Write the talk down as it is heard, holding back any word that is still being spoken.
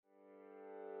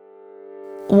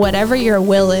whatever your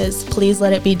will is, please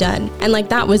let it be done. And like,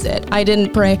 that was it. I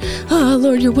didn't pray, oh,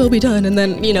 Lord, your will be done. And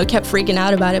then, kept freaking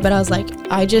out about it. But I was like,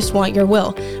 I just want your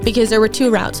will, because there were two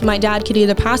routes. My dad could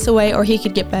either pass away or he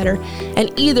could get better.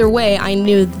 And either way, I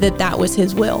knew that that was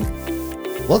his will.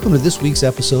 Welcome to this week's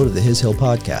episode of the His Hill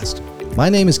Podcast. My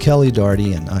name is Kelly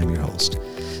Daugherty, and I'm your host.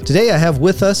 Today I have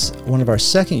with us one of our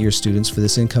second-year students for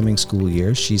this incoming school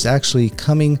year. She's actually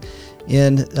coming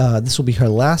in, this will be her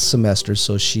last semester,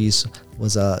 so she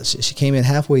came in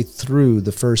halfway through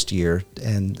the first year,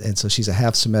 and so she's a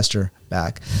half semester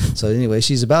back. So anyway,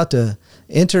 she's about to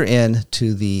enter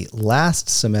into the last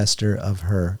semester of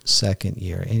her second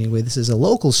year. Anyway, this is a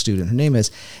local student. Her name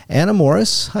is Anna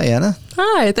Morris. Hi, Anna.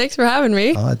 Hi, thanks for having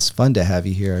me. Oh, it's fun to have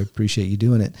you here. I appreciate you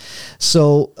doing it.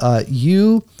 So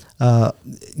you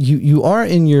are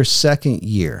in your second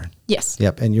year. Yes.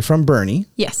 Yep. And you're from Boerne.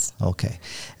 Yes. Okay.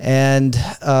 And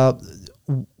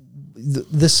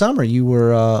this summer you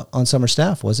were on summer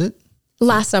staff, was it?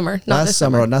 Last summer, not this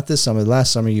summer. Not this summer.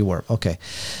 Last summer you were. Okay.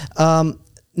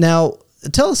 Now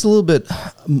tell us a little bit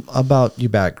about your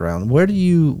background. Where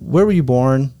were you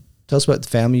born? Tell us about the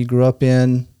family you grew up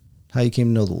in, how you came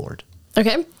to know the Lord.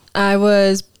 Okay. I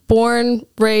was born,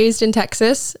 raised in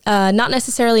Texas, not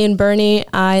necessarily in Boerne.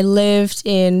 I lived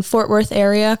in Fort Worth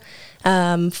area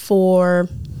for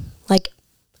like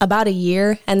about a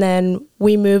year, and then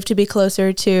we moved to be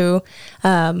closer to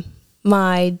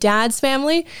my dad's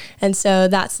family, and so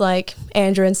that's like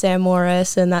Andrew and Sam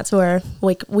Morris, and that's where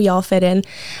we all fit in.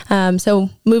 So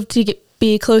moved to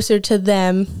be closer to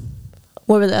them.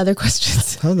 What were the other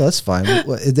questions? Oh, that's fine.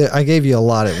 I gave you a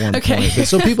lot at one point. But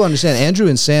so people understand, Andrew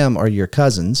and Sam are your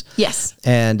cousins. Yes.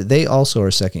 And they also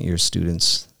are second-year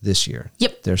students this year.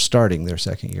 Yep. They're starting their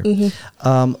second year.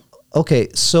 Mm-hmm. Okay,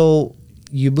 so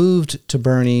you moved to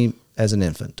Boerne as an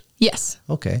infant. Yes.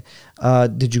 Okay.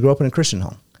 Did you grow up in a Christian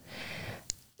home?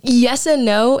 Yes and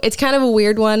no. It's kind of a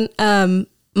weird one.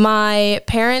 My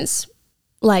parents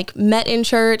met in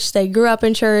church. They grew up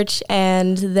in church,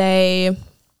 and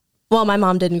my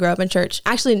mom didn't grow up in church.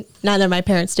 Actually, neither of my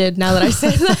parents did, now that I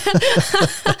say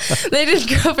that. They didn't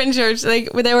grow up in church. They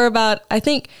were about, I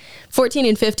think, 14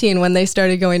 and 15 when they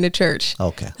started going to church.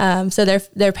 Okay. So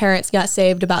their parents got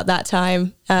saved about that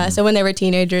time. So when they were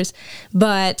teenagers.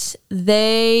 But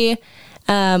they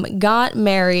got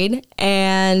married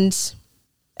and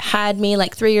had me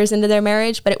 3 years into their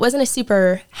marriage, but it wasn't a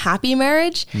super happy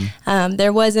marriage. I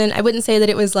wouldn't say that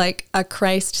it was like a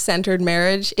Christ-centered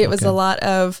marriage. It was a lot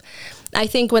of, I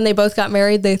think when they both got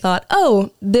married, they thought, oh,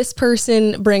 this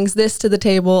person brings this to the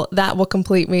table, that will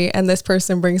complete me. And this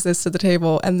person brings this to the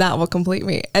table, and that will complete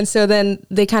me. And so then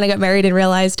they kind of got married and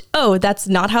realized, oh, that's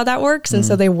not how that works. And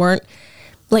so they weren't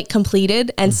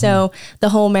completed. And so the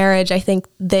whole marriage, I think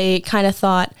they kind of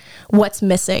thought, what's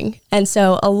missing? And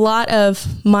so a lot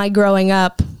of my growing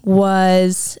up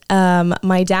was,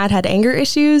 my dad had anger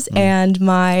issues, and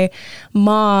my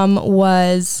mom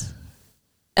was,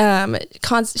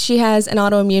 she has an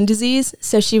autoimmune disease.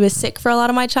 So she was sick for a lot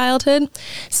of my childhood.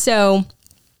 So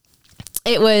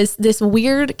it was this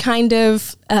weird kind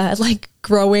of,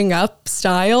 growing up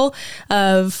style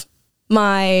of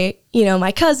my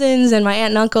cousins and my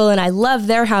aunt and uncle, and I love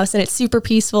their house, and it's super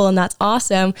peaceful, and that's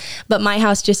awesome. But my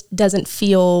house just doesn't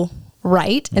feel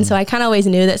right. And so I kind of always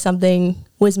knew that something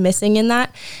was missing in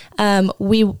that.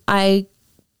 I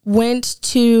went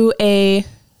to a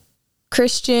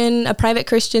private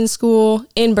Christian school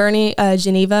in Boerne,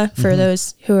 Geneva, for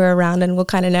those who are around and will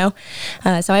kind of know.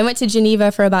 So I went to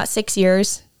Geneva for about 6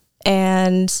 years,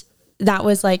 and that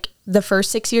was the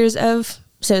first 6 years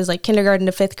so it was kindergarten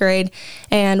to fifth grade,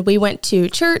 and we went to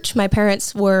church. My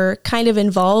parents were kind of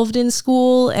involved in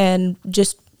school and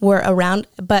just were around.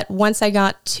 But once I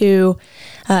got to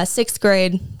sixth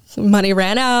grade, money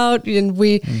ran out, and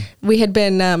we had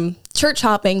been church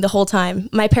hopping the whole time.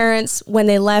 My parents, when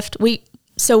they left,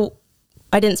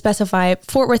 I didn't specify,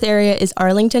 Fort Worth area is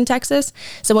Arlington, Texas.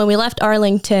 So when we left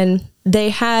Arlington,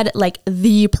 they had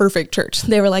the perfect church.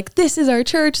 They were like, this is our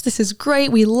church. This is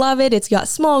great. We love it. It's got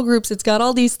small groups. It's got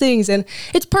all these things, and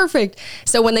it's perfect.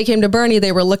 So when they came to Boerne,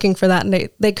 they were looking for that, and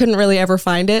they couldn't really ever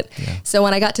find it. Yeah. So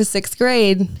when I got to sixth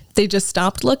grade, they just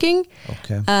stopped looking.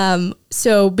 Okay.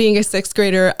 So being a sixth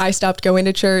grader, I stopped going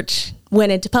to church,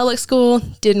 went into public school,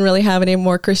 didn't really have any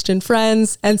more Christian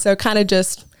friends. And so kind of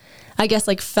just, I guess,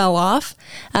 fell off.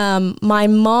 My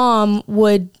mom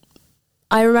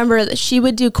I remember that she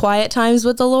would do quiet times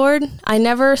with the Lord. I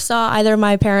never saw either of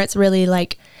my parents really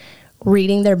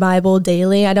reading their Bible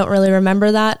daily. I don't really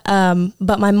remember that.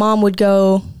 But my mom would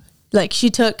go like she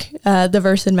took the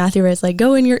verse in Matthew where it's like,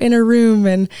 go in your inner room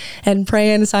and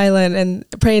pray in silent and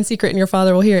pray in secret and your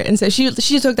father will hear it. And so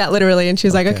she took that literally, and she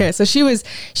was like, okay. So she was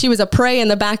a pray in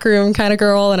the back room kind of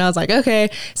girl. And I was like, okay.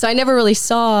 So I never really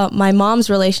saw my mom's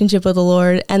relationship with the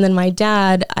Lord. And then my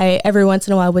dad, I every once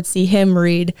in a while would see him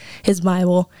read his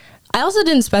Bible. I also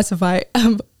didn't specify.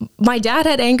 My dad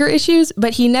had anger issues,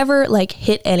 but he never like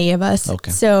hit any of us.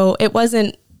 Okay. So it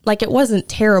wasn't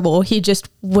terrible. He just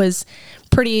was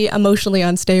pretty emotionally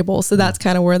unstable. So that's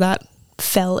kind of where that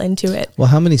fell into it. Well,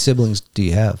 how many siblings do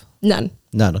you have? None.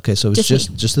 Okay. So it's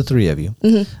just the three of you.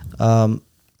 Mm-hmm.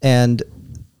 And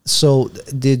so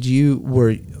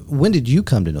when did you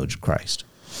come to know Christ?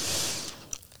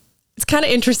 It's kind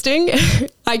of interesting.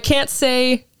 I can't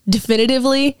say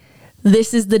definitively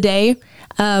this is the day.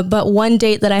 But one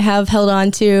date that I have held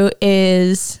on to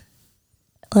is,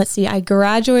 let's see, I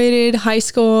graduated high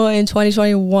school in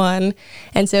 2021.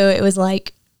 And so it was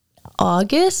like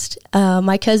August.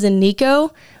 My cousin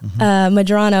Nico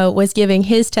Madrano was giving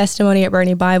his testimony at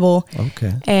Bernie Bible.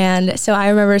 Okay. And so I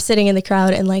remember sitting in the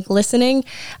crowd and like listening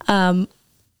to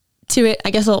it.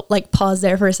 I guess I'll like pause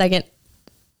there for a second.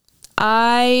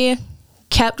 I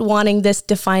kept wanting this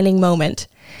defining moment.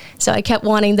 So I kept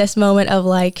wanting this moment of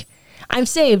like, I'm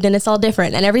saved and it's all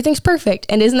different and everything's perfect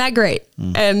and isn't that great?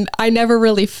 And I never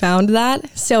really found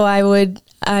that. So I would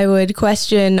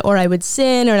question, or I would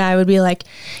sin, or I would be like,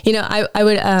 I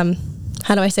would,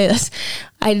 how do I say this?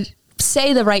 I'd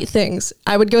say the right things.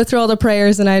 I would go through all the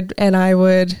prayers and I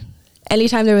would,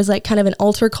 anytime there was like kind of an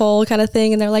altar call kind of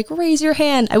thing and they're like, raise your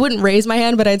hand. I wouldn't raise my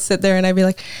hand, but I'd sit there and I'd be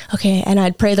like, okay. And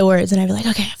I'd pray the words and I'd be like,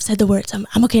 okay, I've said the words.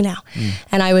 I'm okay now.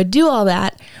 And I would do all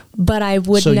that, but I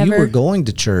would never. So you were going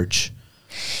to church.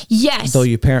 Yes. Though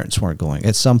your parents weren't going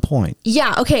at some point.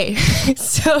 Yeah. Okay.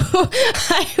 So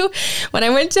when I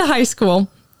went to high school,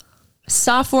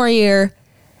 sophomore year,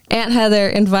 Aunt Heather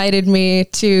invited me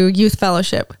to youth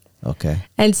fellowship. Okay.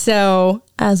 And so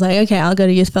I was like, okay, I'll go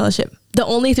to youth fellowship. The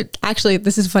only, actually,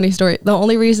 this is a funny story. The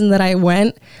only reason that I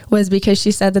went was because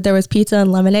she said that there was pizza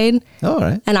and lemonade. All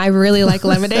right. And I really like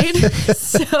lemonade.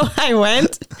 So I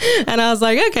went and I was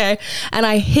like, okay. And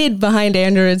I hid behind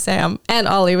Andrew and Sam, and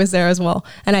Ollie was there as well.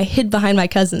 And I hid behind my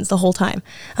cousins the whole time.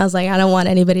 I was like, I don't want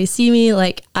anybody to see me.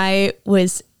 Like, I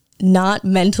was not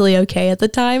mentally okay at the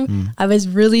time. I was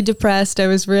really depressed. I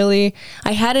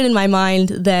had it in my mind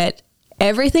that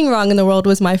everything wrong in the world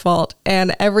was my fault,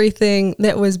 and everything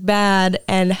that was bad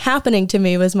and happening to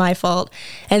me was my fault.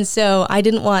 And so I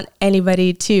didn't want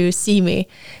anybody to see me.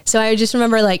 So I just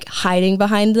remember like hiding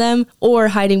behind them, or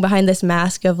hiding behind this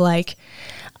mask of like,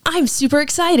 I'm super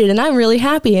excited and I'm really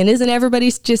happy. And isn't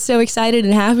everybody just so excited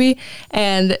and happy?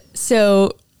 And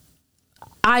so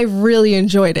I really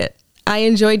enjoyed it. I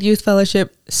enjoyed youth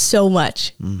fellowship so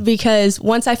much because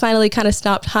once I finally kind of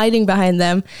stopped hiding behind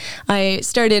them, I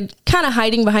started kind of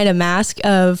hiding behind a mask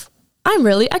of, I'm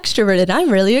really extroverted,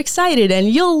 I'm really excited, and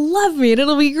you'll love me and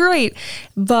it'll be great.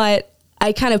 But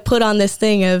I kind of put on this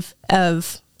thing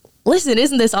of listen,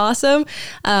 isn't this awesome?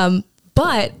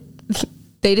 But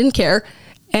they didn't care.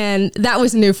 And that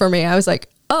was new for me. I was like,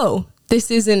 oh,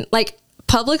 this isn't like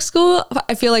public school.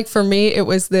 I feel like for me, it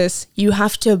was this, you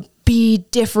have to be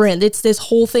different. It's this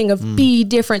whole thing of be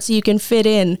different so you can fit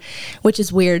in, which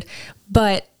is weird.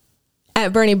 But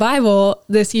at Bernie Bible,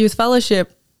 this youth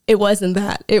fellowship, it wasn't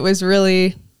that. It was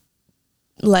really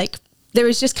like, there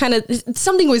was just kind of,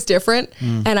 something was different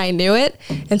and I knew it.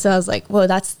 And so I was like, whoa,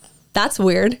 that's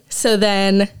weird. So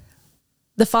then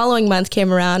the following month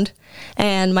came around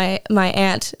and my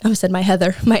aunt, I said my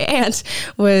Heather, my aunt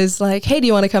was like, hey, do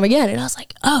you want to come again? And I was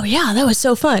like, oh yeah, that was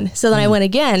so fun. So then I went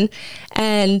again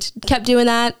and kept doing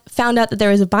that, found out that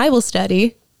there was a Bible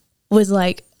study, was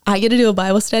like, I get to do a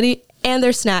Bible study and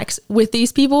there's snacks with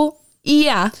these people.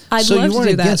 Yeah, I'd love to do that. So you weren't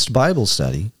against Bible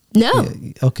study? No.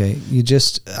 Okay. You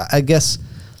just, I guess,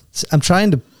 I'm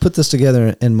trying to put this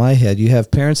together in my head. You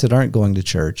have parents that aren't going to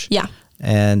church. Yeah.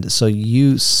 And so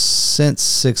you, since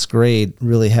sixth grade,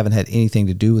 really haven't had anything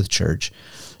to do with church.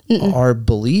 Are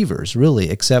believers,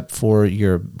 really, except for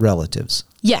your relatives?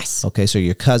 Yes. Okay, so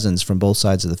your cousins from both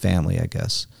sides of the family, I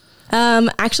guess.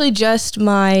 Actually, just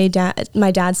my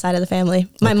dad's side of the family.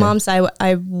 My mom's side,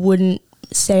 I wouldn't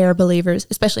say are believers,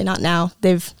 especially not now.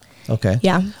 They've Okay.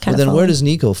 Yeah. Well, then where does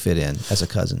Nico fit in as a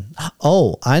cousin?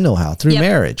 Oh, I know how. Through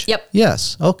marriage. Yep.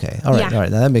 Yes. Okay. All right. Yeah. All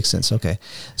right. Now that makes sense. Okay.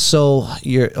 So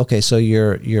your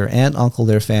aunt, uncle,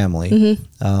 their family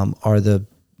are the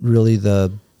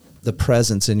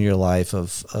presence in your life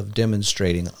of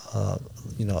demonstrating,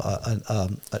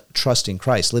 trusting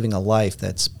Christ, living a life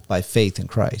that's by faith in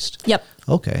Christ. Yep.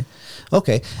 Okay.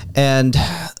 Okay. And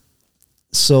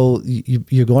So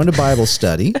you're going to Bible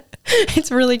study.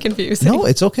 It's really confusing. No,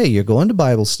 it's okay. You're going to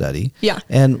Bible study. Yeah.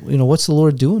 And, what's the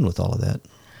Lord doing with all of that?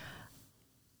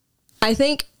 I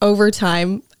think over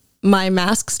time, my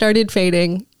mask started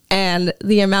fading and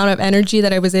the amount of energy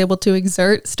that I was able to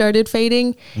exert started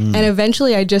fading. And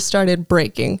eventually I just started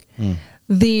breaking.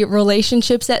 The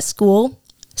relationships at school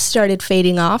started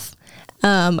fading off.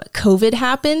 COVID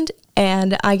happened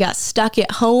and I got stuck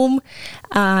at home.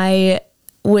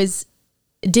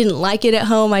 Didn't like it at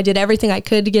home. I did everything I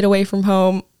could to get away from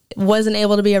home. Wasn't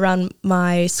able to be around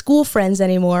my school friends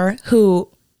anymore who,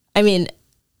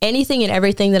 anything and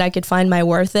everything that I could find my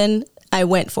worth in, I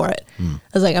went for it. I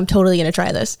was like, I'm totally going to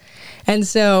try this. And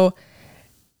so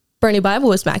Bernie Bible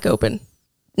was back open.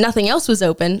 Nothing else was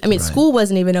open. Right. School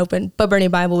wasn't even open, but Bernie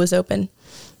Bible was open.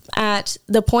 At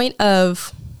the point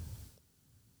of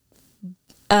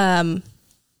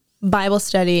Bible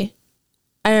study,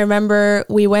 I remember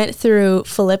we went through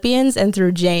Philippians and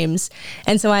through James.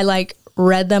 And so I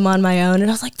read them on my own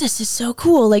and I was like, this is so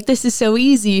cool. This is so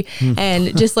easy.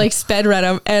 And just sped read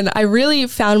them. And I really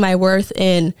found my worth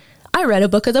in, I read a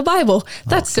book of the Bible.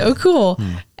 That's so cool.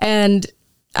 And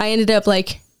I ended up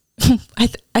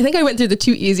I think I went through the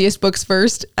two easiest books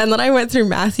first. And then I went through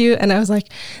Matthew and I was like,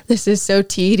 this is so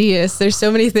tedious. There's so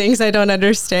many things I don't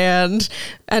understand.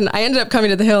 And I ended up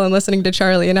coming to the Hill and listening to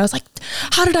Charlie. And I was like,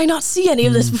 how did I not see any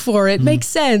of this before? It makes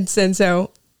sense. And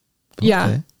so,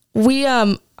 yeah,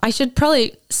 I should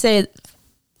probably say,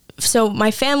 so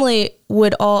my family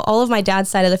would all of my dad's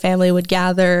side of the family would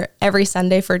gather every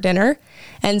Sunday for dinner.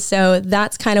 And so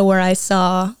that's kind of where I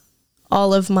saw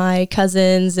all of my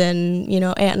cousins and,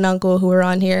 aunt and uncle who were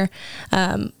on here.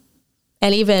 And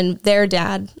even their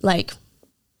dad,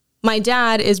 my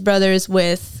dad is brothers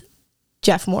with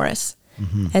Jeff Morris.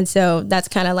 And so that's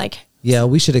kind of yeah,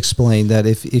 we should explain that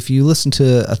if you listen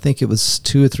to, I think it was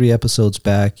 2 or 3 episodes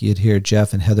back, you'd hear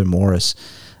Jeff and Heather Morris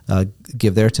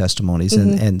give their testimonies.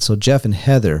 And so Jeff and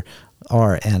Heather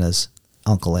are Anna's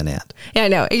uncle and aunt. Yeah, I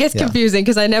know. It gets confusing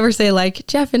because I never say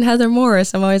Jeff and Heather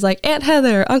Morris. I'm always Aunt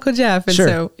Heather, Uncle Jeff. And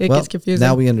so it gets confusing.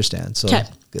 Now we understand. So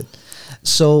good.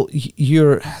 So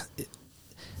you're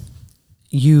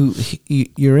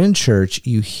in church,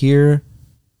 you hear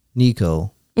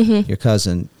Nico, your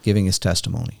cousin, giving his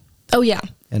testimony. Oh yeah.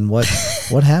 And what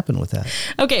happened with that?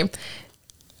 Okay.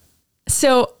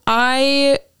 So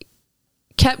I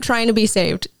kept trying to be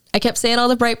saved. I kept saying all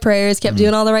the right prayers, kept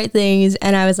doing all the right things.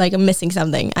 And I was like, I'm missing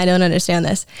something. I don't understand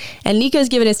this. And Nico's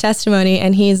giving his testimony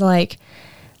and he's like,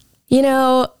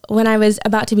 when I was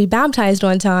about to be baptized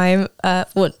one time,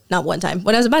 not one time,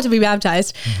 when I was about to be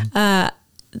baptized,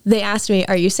 they asked me,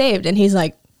 are you saved? And he's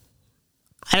like,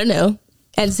 I don't know.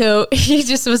 And so he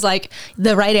just was like,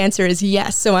 the right answer is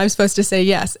yes. So I'm supposed to say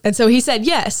yes. And so he said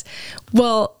yes.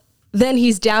 Well, then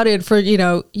he's doubted for,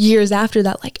 years after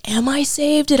that, am I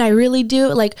saved? Did I really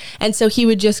do it? And so he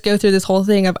would just go through this whole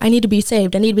thing of, I need to be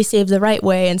saved. I need to be saved the right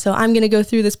way. And so I'm going to go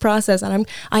through this process and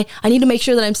I need to make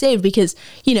sure that I'm saved because,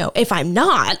 if I'm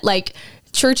not,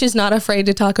 church is not afraid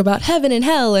to talk about heaven and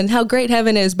hell and how great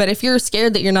heaven is. But if you're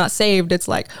scared that you're not saved, it's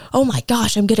oh my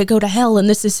gosh, I'm going to go to hell and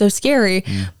this is so scary.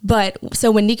 But so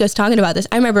when Nico's talking about this,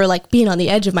 I remember being on the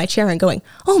edge of my chair and going,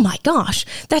 oh my gosh,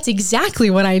 that's exactly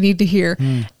what I need to hear.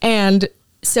 And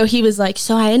so he was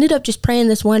so I ended up just praying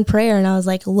this one prayer and I was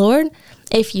like, Lord,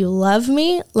 if you love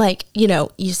me,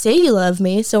 you say you love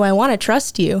me, so I want to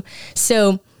trust you.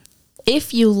 So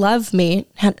if you love me,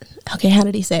 how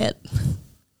did he say it?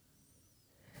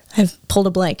 I've pulled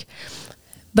a blank,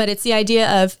 but it's the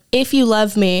idea of, if you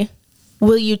love me,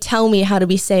 will you tell me how to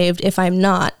be saved if I'm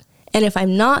not? And if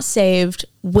I'm not saved,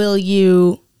 will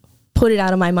you put it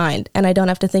out of my mind and I don't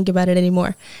have to think about it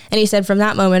anymore? And he said from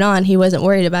that moment on, he wasn't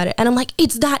worried about it. And I'm like,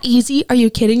 it's that easy? Are you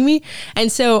kidding me?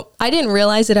 And so I didn't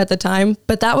realize it at the time,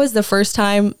 but that was the first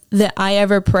time that I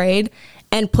ever prayed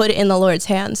and put it in the Lord's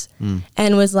hands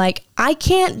and was like, I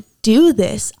can't do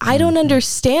this. I don't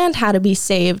understand how to be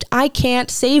saved. I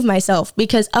can't save myself,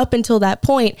 because up until that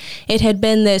point, it had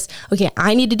been this, okay,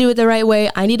 I need to do it the right way.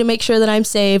 I need to make sure that I'm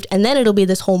saved. And then it'll be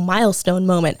this whole milestone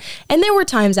moment. And there were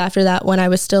times after that when I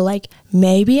was still like,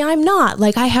 maybe I'm not.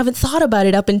 I haven't thought about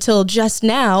it up until just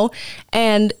now.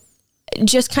 And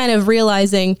just kind of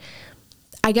realizing,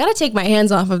 I got to take my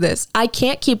hands off of this. I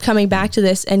can't keep coming back to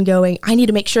this and going, I need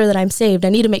to make sure that I'm saved. I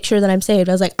need to make sure that I'm saved.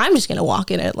 I was like, I'm just going to walk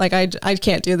in it. I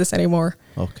can't do this anymore.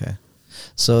 Okay.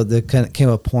 So there kind of came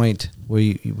a point where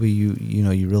you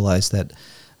realize that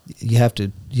you have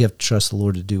to trust the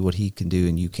Lord to do what he can do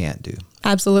and you can't do.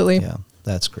 Absolutely. Yeah.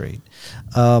 That's great.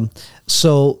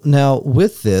 So now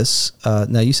with this,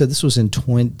 now you said this was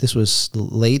this was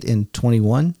late in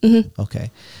 21. Mm-hmm.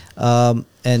 Okay.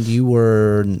 And you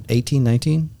were 18,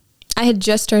 19? I had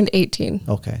just turned 18.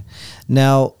 Okay.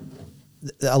 Now,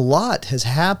 a lot has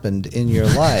happened in your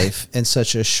life in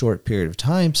such a short period of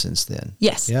time since then.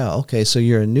 Yes. Yeah. Okay. So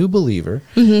you're a new believer.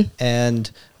 Mm-hmm. And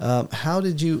how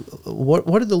did you,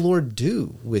 what did the Lord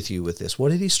do with you with this? What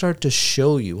did he start to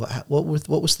show you? What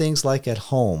was things like at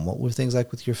home? What were things like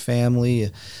with your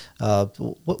family?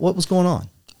 What was going on?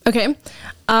 Okay.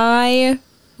 I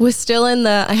was still in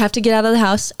I have to get out of the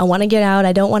house. I want to get out.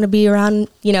 I don't want to be around,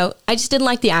 I just didn't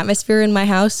like the atmosphere in my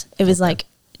house. It was like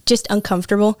just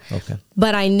uncomfortable. Okay.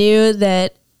 But I knew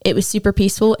that it was super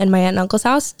peaceful in my aunt and uncle's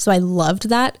house. So I loved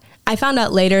that. I found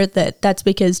out later that that's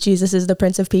because Jesus is the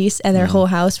Prince of Peace and their whole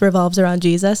house revolves around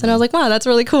Jesus. And I was like, wow, that's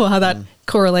really cool how that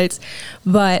correlates.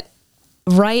 But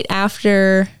right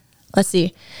after, let's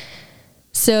see.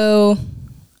 So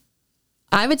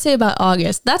I would say about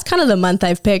August. That's kind of the month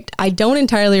I've picked. I don't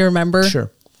entirely remember.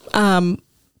 Sure.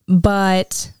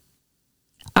 But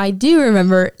I do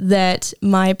remember that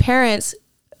my parents,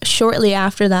 shortly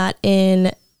after that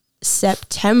in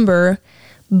September,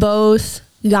 both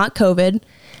got COVID.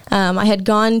 I had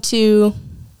gone to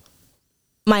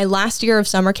my last year of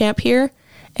summer camp here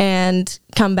and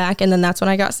come back, and then that's when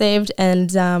I got saved.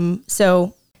 And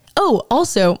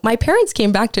also, my parents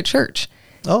came back to church.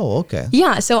 Oh, okay.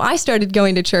 Yeah, so I started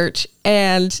going to church,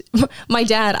 and my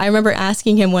dad, I remember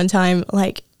asking him one time,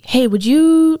 like, hey, would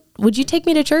you take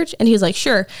me to church? And he was like,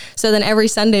 sure. So then every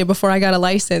Sunday before I got a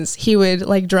license, he would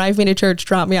like drive me to church,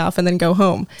 drop me off, and then go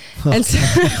home. And so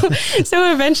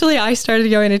eventually I started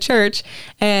going to church,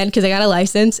 and because I got a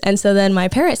license. And so then my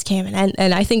parents came in,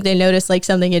 and I think they noticed like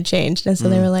something had changed. And so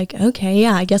they were like, okay,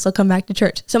 yeah, I guess I'll come back to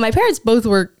church. So my parents both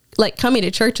were like coming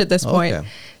to church at this point. Okay.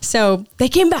 So they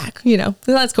came back, so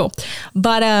that's cool.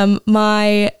 But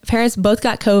my parents both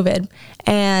got COVID,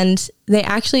 and they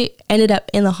actually ended up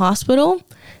in the hospital.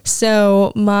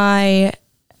 So I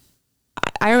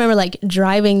remember like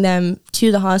driving them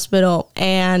to the hospital,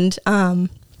 and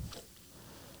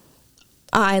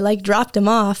I like dropped them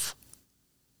off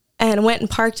and went and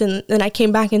parked, and then I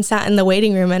came back and sat in the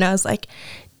waiting room, and I was like,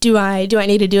 do I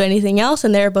need to do anything else?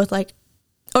 And they were both like,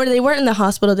 or they weren't in the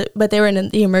hospital, but they were in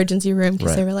the emergency room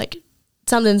because they were like,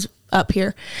 something's up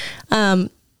here.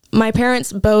 My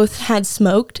parents both had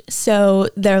smoked, so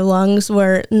their lungs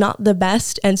were not the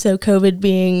best. And so COVID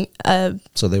being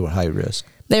so they were high risk.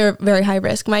 They were very high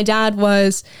risk. My dad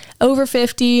was over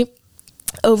 50,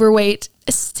 overweight.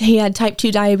 He had type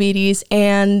 2 diabetes,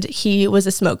 and he was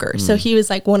a smoker. So he was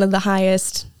like one of the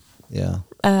highest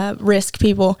risk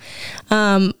people.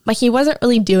 Like he wasn't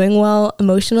really doing well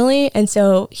emotionally, and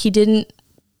so he didn't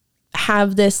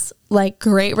have this like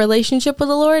great relationship with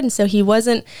the Lord, and so he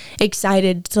wasn't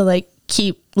excited to like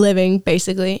keep living.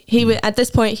 Basically, at this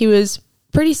point he was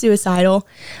pretty suicidal.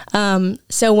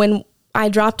 So when I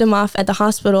dropped him off at the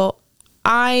hospital,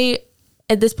 at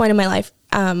this point in my life,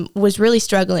 was really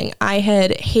struggling. I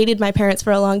had hated my parents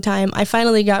for a long time. I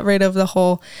finally got rid of the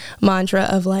whole mantra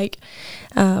of like,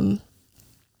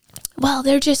 well,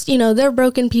 they're just, they're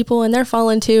broken people and they're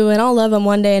fallen too, and I'll love them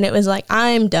one day. And it was like,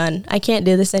 I'm done. I can't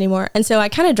do this anymore. And so I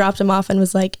kind of dropped him off and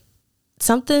was like,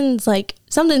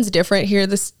 something's different here.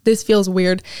 This feels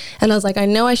weird. And I was like, I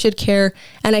know I should care,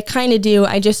 and I kind of do.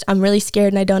 I'm really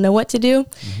scared and I don't know what to do.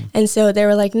 Mm-hmm. And so they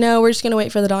were like, no, we're just going to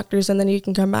wait for the doctors and then you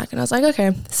can come back. And I was like,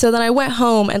 okay. So then I went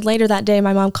home, and later that day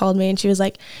my mom called me and she was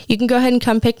like, you can go ahead and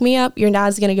come pick me up. Your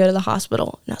dad's going to go to the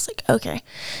hospital. And I was like, okay.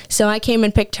 So I came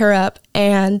and picked her up,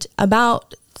 and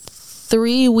about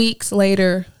 3 weeks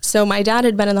later, so my dad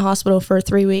had been in the hospital for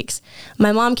 3 weeks.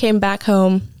 My mom came back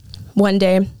home one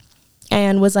day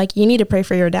and was like, you need to pray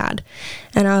for your dad.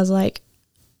 And I was like,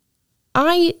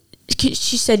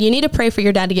 she said, you need to pray for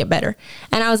your dad to get better.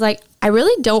 And I was like, I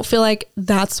really don't feel like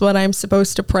that's what I'm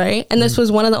supposed to pray. And this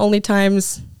was one of the only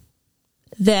times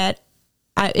that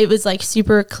it was like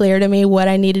super clear to me what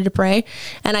I needed to pray.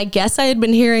 And I guess I had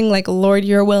been hearing like, Lord,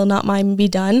 your will, not mine, be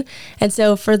done. And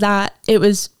so for that,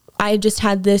 I just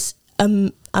had this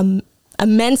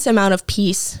immense amount of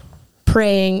peace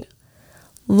praying,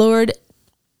 Lord,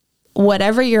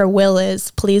 whatever your will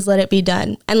is, please let it be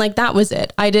done. And like, that was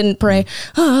it. I didn't pray,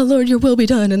 oh, Lord, your will be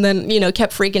done. And then,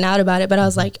 kept freaking out about it. But I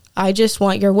was like, I just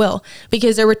want your will,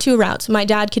 because there were two routes. My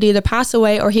dad could either pass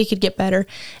away or he could get better.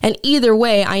 And either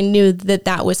way, I knew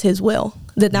that was his will,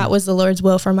 that was the Lord's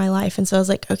will for my life. And so I was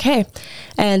like, okay.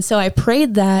 And so I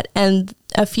prayed that. And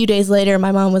a few days later,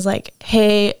 my mom was like,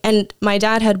 hey, and my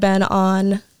dad had been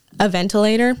on a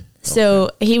ventilator. So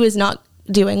he was not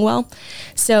doing well.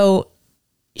 So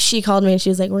she called me and she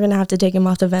was like, we're going to have to take him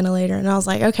off the ventilator. And I was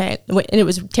like, okay. And it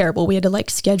was terrible. We had to like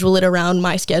schedule it around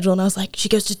my schedule. And I was like, she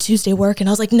goes to Tuesday work. And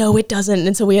I was like, no, it doesn't.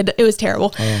 And so it was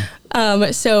terrible.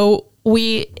 So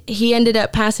he ended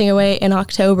up passing away in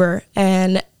October.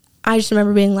 And I just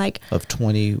remember being like, of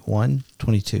 21,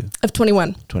 22 of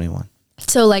 21.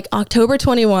 So like October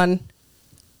 21,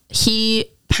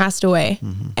 he passed away.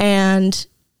 And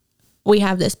we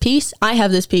have this peace. I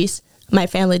have this peace. My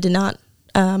family did not.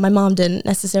 My mom didn't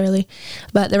necessarily,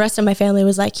 but the rest of my family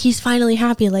was like, he's finally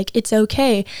happy. Like, it's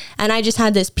okay. And I just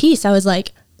had this peace. I was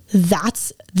like,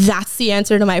 that's the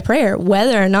answer to my prayer.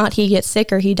 Whether or not he gets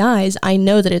sick or he dies, I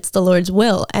know that it's the Lord's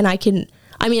will. And it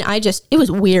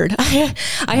was weird. I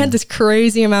had this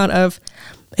crazy amount of,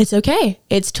 it's okay.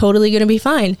 It's totally going to be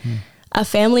fine. A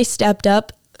family stepped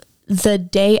up the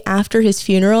day after his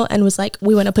funeral and was like,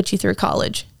 we want to put you through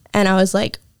college. And I was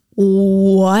like,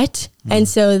 what? And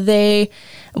so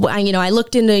I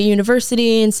looked into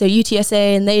university, and so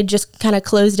UTSA, and they just kind of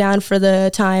closed down for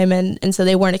the time. And so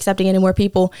they weren't accepting any more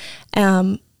people.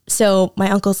 So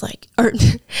my uncle's like, or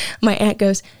my aunt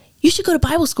goes, you should go to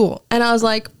Bible school. And I was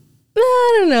like,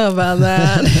 I don't know about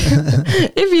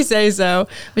that. If you say so.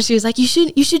 But she was like, you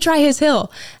should try His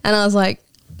Hill. And I was like,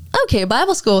 okay,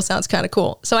 Bible school sounds kind of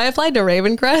cool. So I applied to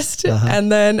Ravencrest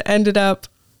and then ended up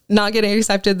not getting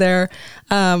accepted there.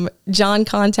 John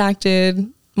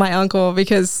contacted my uncle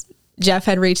because Jeff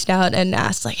had reached out and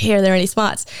asked like, hey, are there any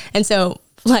spots? And so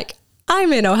like,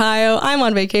 I'm in Ohio. I'm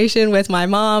on vacation with my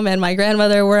mom and my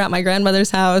grandmother. We're at my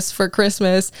grandmother's house for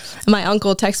Christmas. And my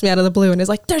uncle texts me out of the blue and is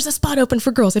like, there's a spot open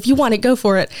for girls. If you want it, go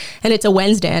for it. And it's a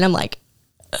Wednesday. And I'm like,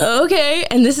 okay.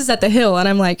 And this is at the Hill. And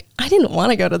I'm like, I didn't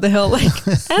want to go to the Hill. Like,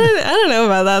 I don't know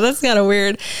about that. That's kind of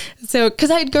weird. So,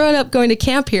 cause I had grown up going to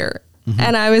camp here.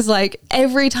 And I was like,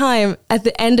 every time at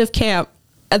the end of camp,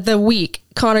 at the week,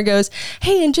 Connor goes,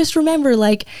 hey, and just remember,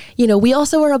 like, we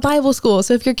also are a Bible school.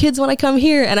 So if your kids want to come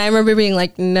here. And I remember being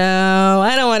like, no,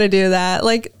 I don't want to do that.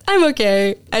 Like, I'm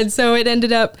okay. And so it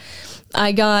ended up,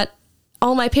 I got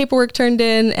all my paperwork turned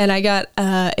in and I got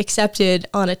accepted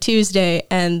on a Tuesday.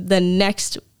 And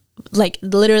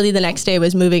literally the next day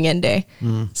was moving in day.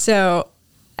 So,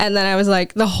 and then I was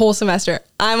like, the whole semester,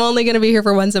 I'm only going to be here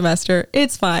for one semester.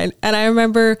 It's fine. And I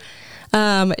remember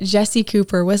Jesse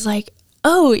Cooper was like,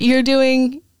 oh, you're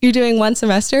doing one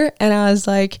semester? And I was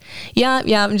like, yeah,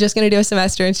 I'm just going to do a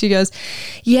semester. And she goes,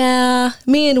 yeah,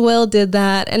 me and Will did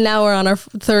that. And now we're on our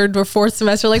third or fourth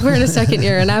semester. Like, we're in a second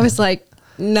year. And I was like,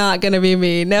 not going to be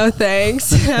me. No,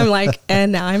 thanks. I'm like,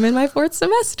 and now I'm in my fourth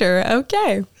semester.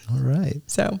 Okay. All right.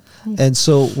 So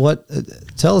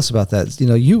tell us about that.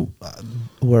 You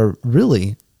were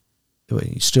really,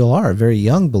 you still are a very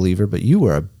young believer, but you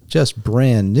were just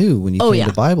brand new when you came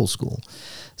to Bible school.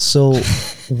 So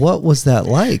what was that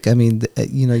like? I mean,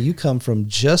 you come from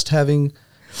just having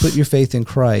put your faith in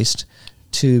Christ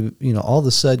to, all of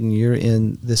a sudden you're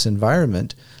in this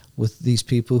environment with these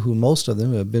people who most of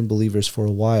them have been believers for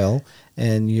a while,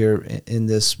 and you're in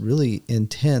this really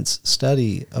intense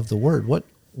study of the Word.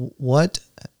 What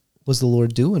was the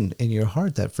Lord doing in your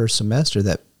heart that first semester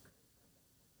that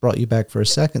brought you back for a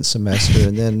second semester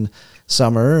and then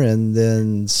summer and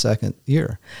then second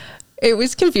year? It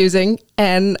was confusing,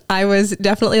 and I was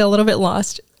definitely a little bit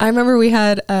lost. I remember we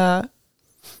had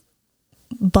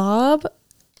Bob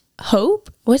Hope.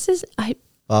 What's his?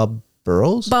 Bob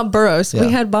Burrows? Bob Burrows. Yeah.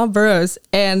 We had Bob Burrows,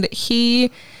 and he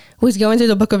was going through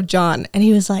the book of John, and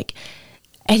he was like,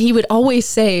 and he would always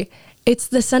say, it's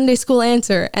the Sunday school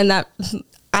answer. And that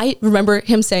I remember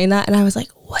him saying that, and I was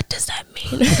like, what does that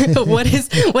mean? What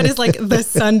is like the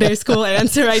Sunday school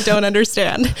answer? I don't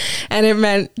understand. And it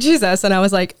meant Jesus. And I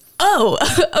was like, oh,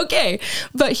 okay.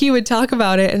 But he would talk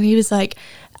about it, and he was like,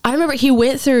 I remember he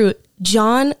went through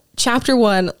John chapter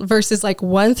 1, verses like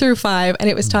 1 through 5. And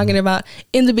it was talking about,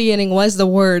 in the beginning was the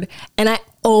Word. And I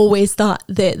always thought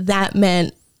that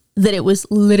meant that it was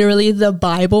literally the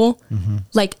Bible,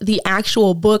 like the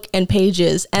actual book and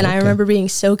pages. And I remember being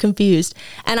so confused,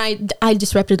 and I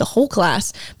disrupted the whole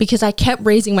class because I kept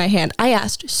raising my hand. I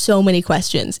asked so many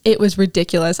questions. It was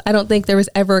ridiculous. I don't think there was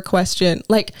ever a question.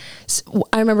 Like,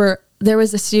 I remember there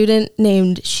was a student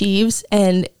named Sheaves,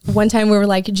 and one time we were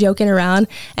like joking around,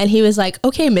 and he was like,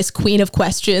 okay, Miss Queen of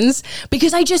Questions,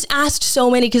 because I just asked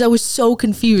so many because I was so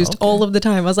confused all of the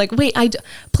time. I was like, wait,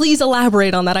 please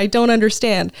elaborate on that. I don't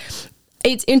understand.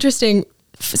 It's interesting.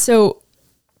 So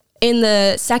in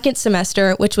the second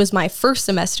semester, which was my first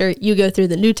semester, you go through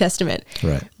the New Testament.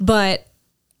 Right. But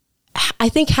I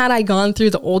think had I gone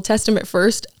through the Old Testament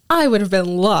first, I would have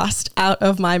been lost out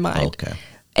of my mind. Okay.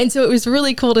 And so it was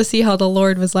really cool to see how the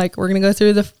Lord was like, we're going to go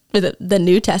through the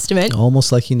New Testament.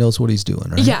 Almost like he knows what he's doing,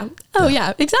 right? Yeah. Oh,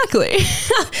 yeah, exactly.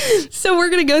 So we're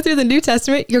going to go through the New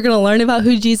Testament. You're going to learn about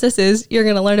who Jesus is. You're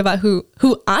going to learn about who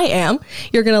I am.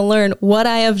 You're going to learn what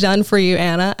I have done for you,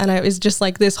 Anna. And it was just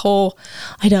like this whole,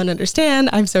 I don't understand.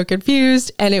 I'm so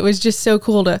confused. And it was just so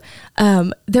cool to,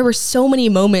 there were so many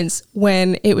moments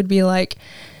when it would be like,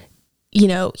 you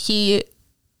know, he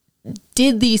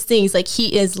did these things, like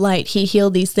he is light. He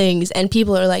healed these things. And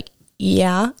people are like,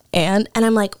 yeah. And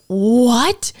I'm like,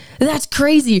 what? That's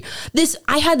crazy.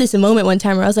 I had this moment one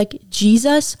time where I was like,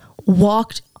 Jesus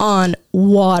walked on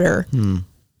water. And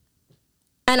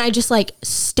I just like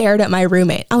stared at my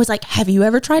roommate. I was like, have you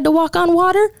ever tried to walk on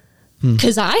water?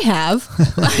 Cause I have.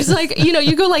 I was like, you know,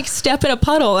 you go like step in a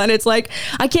puddle and it's like,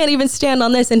 I can't even stand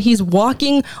on this. And he's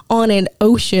walking on an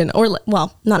ocean, or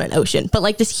well, not an ocean, but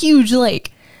like this huge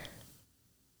lake.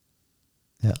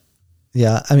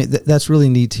 Yeah, I mean, that's really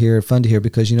neat to hear, fun to hear,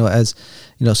 because, you know, as,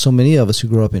 you know, so many of us who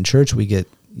grow up in church, we get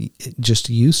just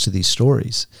used to these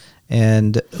stories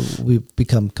and we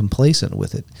become complacent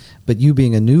with it. But you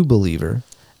being a new believer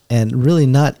and really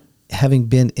not having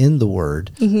been in the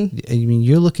Word, I mean,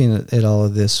 you're looking at all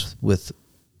of this with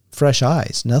fresh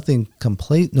eyes, no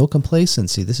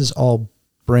complacency. This is all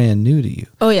brand new to you.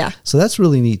 Oh, yeah. So that's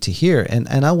really neat to hear. And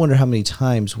I wonder how many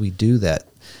times we do that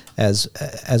as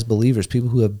believers, people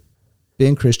who have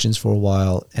been Christians for a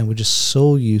while, and we're just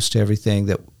so used to everything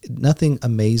that nothing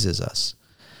amazes us,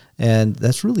 and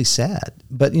that's really sad.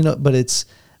 But you know, but it's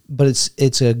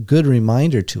a good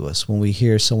reminder to us when we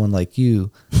hear someone like you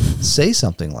say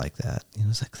something like that. You know,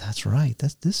 it's like, that's right.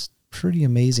 That's this pretty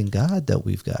amazing God that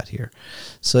we've got here.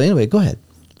 So anyway, go ahead.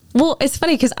 Well, it's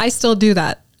funny because I still do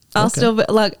that. I'll still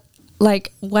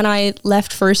like when I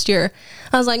left first year,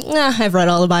 I was like, nah, I've read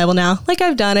all the Bible now. Like,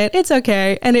 I've done it. It's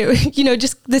okay. And it, you know,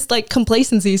 just this like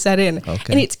complacency set in.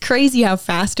 And it's crazy how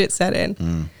fast it set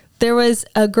in. There was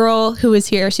a girl who was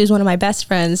here. She was one of my best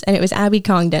friends, and it was Abby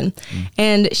Congdon.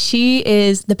 And she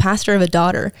is the pastor of a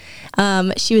daughter.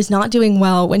 She was not doing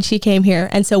well when she came here.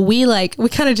 And so we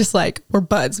kind of just like, we're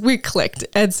buds. We clicked.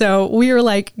 And so we were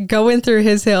like going through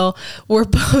his hill. We're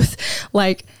both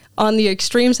like on the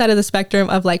extreme side of the spectrum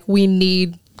of like, we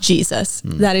need Jesus.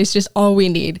 That is just all we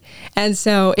need. And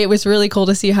so it was really cool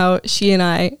to see how she and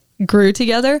I grew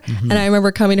together. And I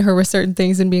remember coming to her with certain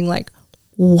things and being like,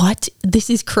 what? This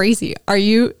is crazy. Are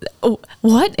you,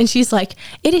 what? And she's like,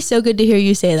 it is so good to hear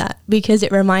you say that because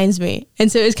it reminds me.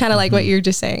 And so it was kind of like what you're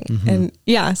just saying. And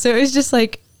yeah, so it was just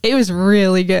like, it was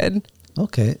really good.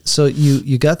 Okay. So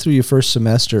you got through your first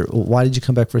semester. Why did you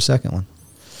come back for a second one?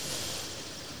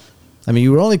 I mean,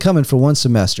 you were only coming for one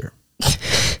semester.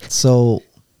 So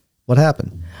what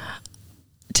happened?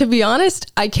 To be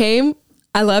honest, I came,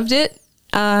 I loved it.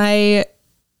 I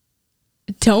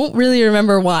don't really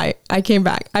remember why I came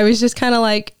back. I was just kind of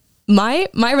like, my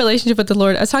relationship with the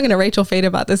Lord, I was talking to Rachel Fade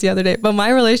about this the other day, but my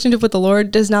relationship with the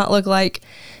Lord does not look like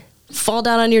fall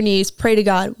down on your knees, pray to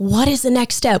God. What is the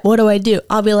next step? What do I do?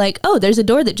 I'll be like, oh, there's a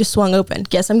door that just swung open.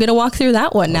 Guess I'm going to walk through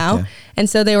that one now. Okay. And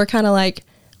so they were kind of like,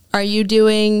 are you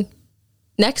doing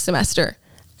next semester?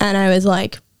 And I was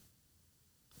like,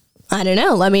 I don't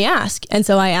know, let me ask. And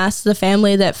so I asked the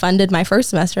family that funded my first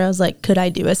semester, I was like, could I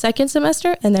do a second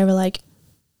semester? And they were like,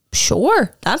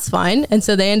 sure, that's fine. And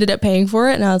so they ended up paying for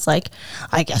it. And I was like,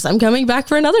 I guess I'm coming back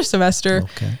for another semester.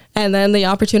 Okay. And then the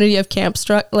opportunity of camp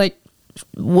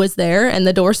was there and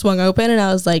the door swung open and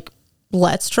I was like,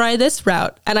 let's try this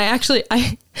route. And I actually,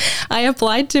 I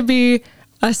applied to be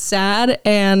a SAD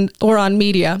or on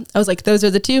media. I was like, those are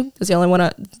the two.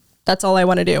 That's all I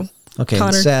want to do. Okay.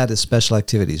 And SAD is Special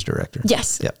Activities Director.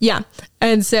 Yes. Yep. Yeah.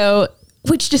 And so,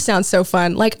 which just sounds so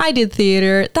fun. Like, I did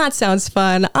theater. That sounds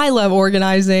fun. I love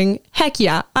organizing. Heck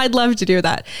yeah. I'd love to do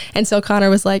that. And so Connor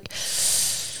was like,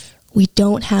 we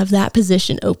don't have that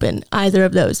position open, either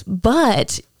of those,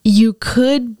 but you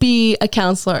could be a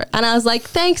counselor. And I was like,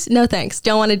 thanks. No, thanks.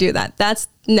 Don't want to do that.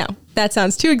 That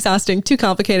sounds too exhausting, too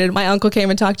complicated. My uncle came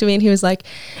and talked to me and he was like,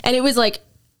 and it was like,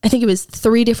 I think it was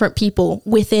 3 different people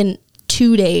within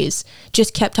 2 days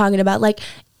just kept talking about like,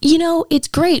 you know, it's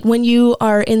great when you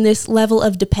are in this level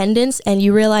of dependence and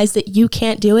you realize that you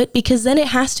can't do it because then it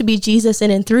has to be Jesus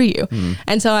in and through you.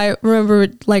 And so I remember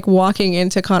like walking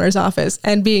into Connor's office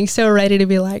and being so ready to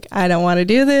be like, I don't want to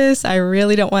do this. I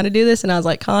really don't want to do this. And I was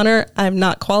like, Connor, I'm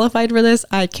not qualified for this.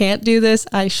 I can't do this.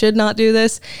 I should not do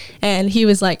this. And he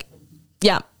was like,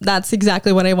 yeah, that's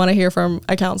exactly what I want to hear from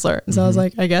a counselor. And so I was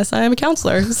like, I guess I am a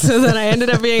counselor. So then I ended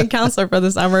up being a counselor for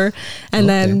the summer and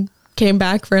then came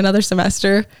back for another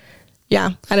semester.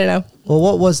 Yeah, I don't know. Well,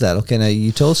 what was that? Okay, now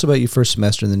you told us about your first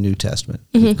semester in the New Testament.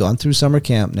 You've gone through summer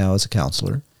camp now as a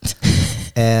counselor.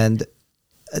 and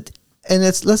And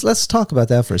let's talk about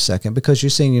that for a second, because you're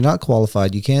saying you're not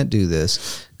qualified, you can't do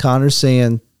this. Connor's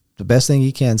saying the best thing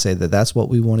he can say, that's what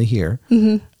we want to hear.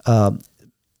 Mm-hmm.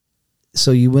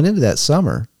 So you went into that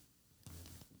summer.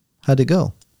 How'd it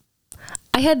go?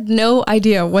 I had no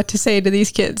idea what to say to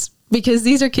these kids, because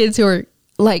these are kids who are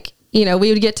like, we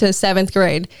would get to 7th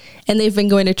grade and they've been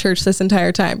going to church this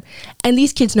entire time. And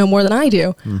these kids know more than I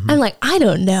do. Mm-hmm. I'm like, I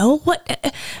don't know.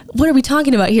 What are we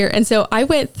talking about here? And so I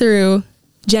went through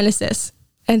Genesis.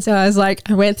 And so I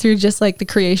went through just like the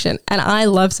creation, and I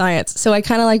love science. So I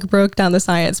kind of like broke down the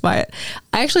science by it.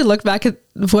 I actually looked back at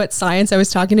what science I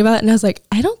was talking about, and I was like,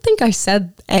 I don't think I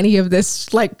said any of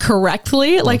this like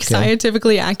correctly, like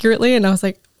scientifically accurately. And I was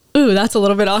like, ooh, that's a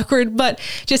little bit awkward, but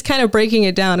just kind of breaking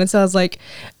it down. And so I was like,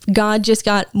 God just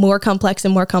got more complex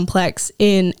and more complex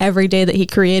in every day that he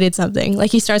created something.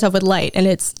 Like he starts off with light, and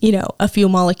it's, a few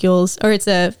molecules, or it's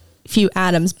a few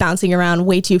atoms bouncing around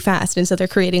way too fast, and so they're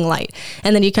creating light.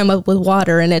 And then you come up with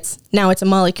water, and it's a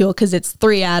molecule because it's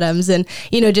 3 atoms, and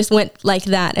just went like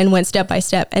that and went step by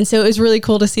step. And so it was really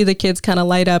cool to see the kids kind of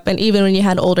light up. And even when you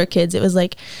had older kids, it was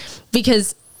like,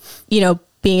 because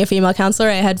being a female counselor,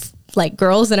 I had like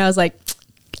girls, and I was like,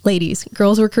 ladies,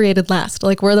 girls were created last.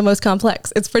 Like, we're the most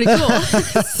complex. It's pretty cool.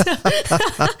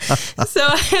 So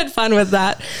I had fun with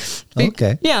that.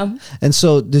 Okay. Yeah. And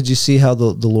so did you see how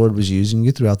the Lord was using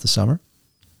you throughout the summer?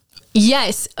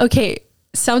 Yes. Okay.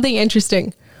 Something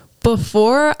interesting.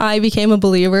 Before I became a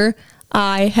believer,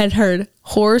 I had heard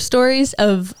horror stories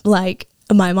of like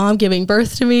my mom giving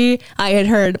birth to me. I had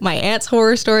heard my aunt's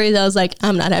horror stories. I was like,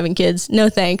 I'm not having kids. No,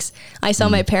 thanks. I saw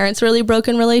my parents' really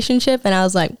broken relationship, and I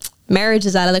was like, marriage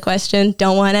is out of the question.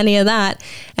 Don't want any of that.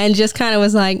 And just kind of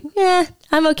was like,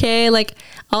 I'm okay. Like,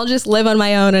 I'll just live on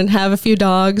my own and have a few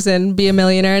dogs and be a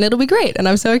millionaire, and it'll be great. And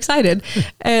I'm so excited.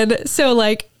 And so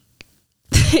like,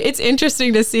 it's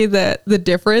interesting to see the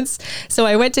difference. So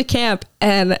I went to camp,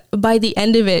 and by the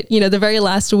end of it, the very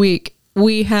last week,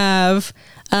 we have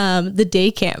the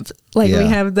day camp. Like we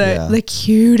have the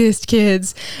cutest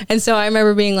kids. And so I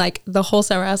remember being like, the whole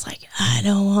summer, I was like, I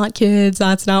don't want kids.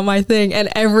 That's not my thing. And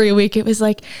every week it was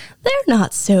like, they're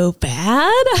not so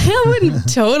bad. I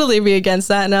wouldn't totally be against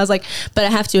that. And I was like, but I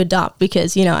have to adopt,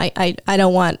 because, I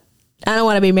don't want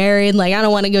to be married. Like, I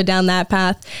don't want to go down that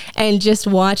path. And just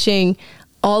watching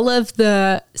all of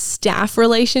the staff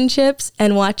relationships,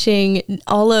 and watching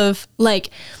all of like,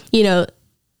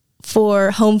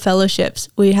 for home fellowships,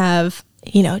 we have,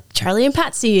 Charlie and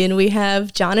Patsy, and we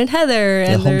have John and Heather.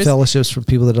 And home fellowships, for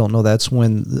people that don't know, that's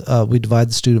when we divide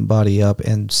the student body up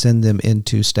and send them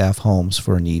into staff homes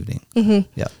for an evening. Mm-hmm.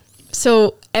 Yeah.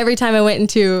 So every time I went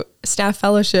into home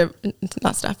fellowship,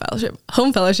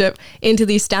 into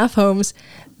these staff homes,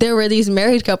 there were these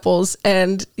married couples,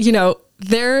 and,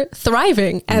 they're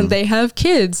thriving, and they have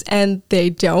kids, and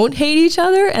they don't hate each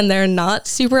other, and they're not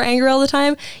super angry all the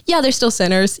time. Yeah, they're still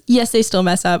sinners. Yes, they still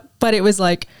mess up, but it was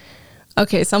like,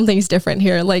 okay, something's different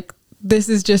here. Like, this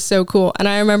is just so cool. And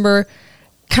I remember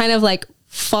kind of like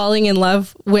falling in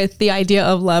love with the idea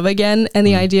of love again, and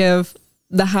the idea of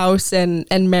the house and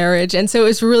marriage. And so it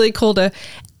was really cool to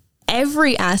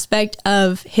every aspect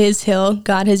of His Hill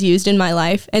God has used in my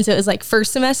life. And so it was like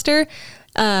first semester,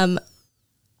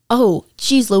 oh,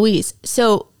 geez Louise.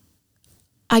 So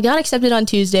I got accepted on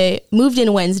Tuesday, moved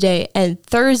in Wednesday, and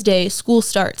Thursday school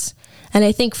starts. And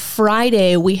I think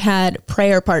Friday we had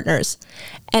prayer partners.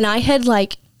 And I had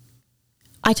like,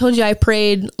 I told you I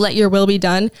prayed, let your will be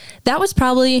done. That was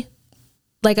probably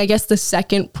like, I guess the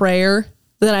second prayer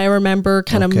that I remember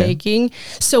kind of making.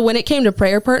 So when it came to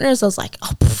prayer partners, I was like,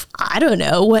 I don't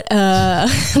know what,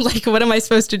 like, what am I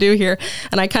supposed to do here?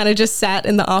 And I kind of just sat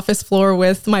in the office floor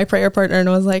with my prayer partner, and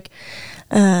I was like,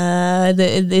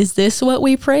 is this what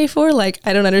we pray for? Like,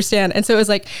 I don't understand. And so it was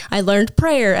like, I learned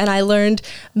prayer, and I learned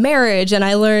marriage, and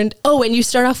I learned, and you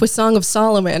start off with Song of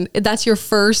Solomon. That's your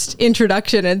first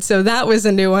introduction. And so that was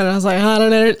a new one. I was like, I don't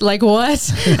know, like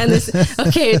what? And this,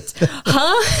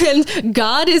 And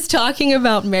God is talking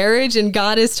about marriage, and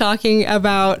God is talking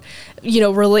about,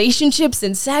 relationships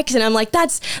and sex. And I'm like,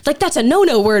 that's a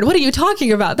no-no word. What are you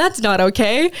talking about? That's not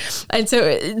okay. And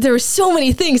so there were so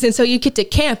many things. And so you get to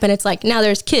camp, and it's like, now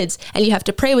there's kids, and you have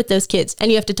to pray with those kids, and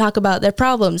you have to talk about their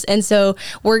problems. And so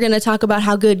we're going to talk about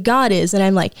how good God is. And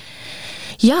I'm like,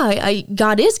 yeah,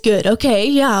 God is good. Okay.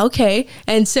 Yeah. Okay.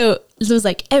 And so it was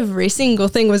like every single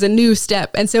thing was a new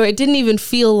step. And so it didn't even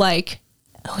feel like,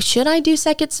 should I do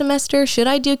second semester? Should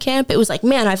I do camp? It was like,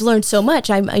 man, I've learned so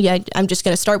much. I'm just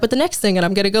going to start with the next thing, and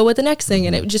I'm going to go with the next thing.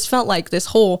 And it just felt like this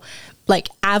whole like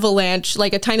avalanche,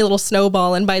 like a tiny little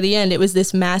snowball. And by the end, it was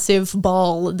this massive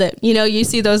ball that, you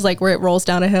see those like where it rolls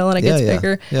down a hill and it gets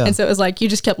bigger. Yeah. And so it was like, you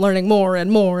just kept learning more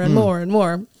and more and more and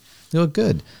more. Oh,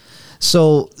 good.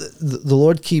 So the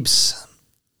Lord seems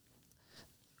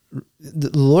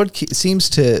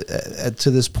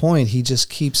to this point, he just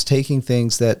keeps taking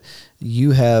things that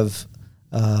you have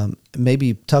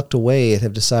maybe tucked away and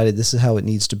have decided this is how it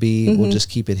needs to be. We'll just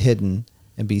keep it hidden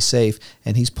and be safe.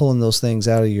 And he's pulling those things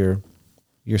out of your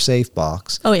safe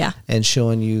box. Oh yeah. And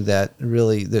showing you that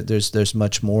really that there's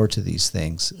much more to these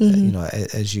things.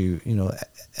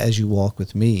 As you walk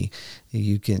with me,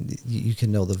 you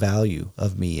can know the value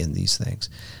of me in these things.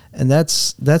 And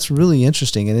that's really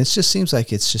interesting. And it just seems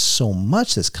like it's just so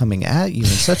much that's coming at you in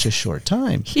such a short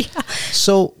time. Yeah.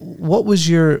 So what was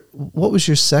your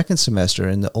second semester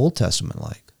in the Old Testament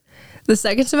like? The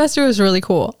second semester was really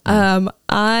cool.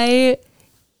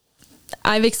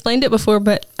 I've explained it before,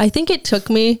 but I think it took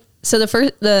me, so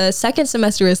the second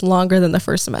semester is longer than the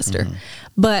first semester,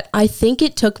 but I think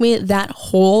it took me that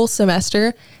whole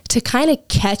semester to kind of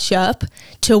catch up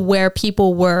to where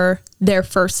people were their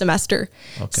first semester.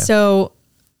 Okay. So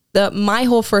my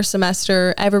whole first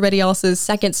semester, everybody else's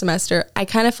second semester, I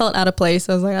kind of felt out of place.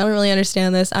 I was like, I don't really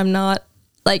understand this. I'm not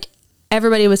like,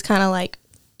 everybody was kind of like,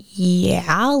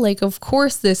 yeah, like, of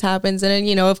course this happens.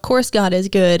 And, of course God is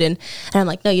good. And I'm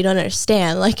like, no, you don't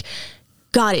understand. Like,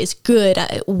 God is good.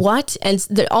 What?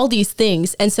 And all these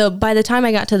things. And so by the time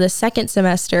I got to the second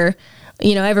semester,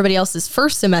 everybody else's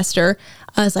first semester,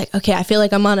 I was like, okay, I feel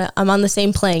like I'm on the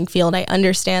same playing field. I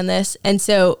understand this. And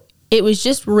so it was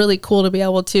just really cool to be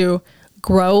able to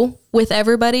grow with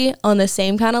everybody on the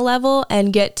same kind of level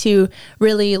and get to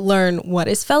really learn what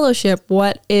is fellowship,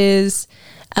 what is,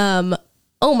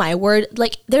 oh my word,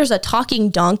 like there's a talking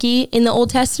donkey in the Old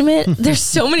Testament. There's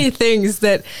so many things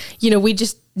that, we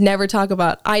just never talk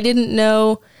about. I didn't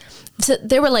know. So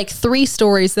there were like 3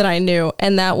 stories that I knew,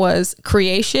 and that was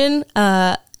creation,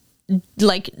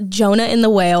 like Jonah in the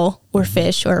whale or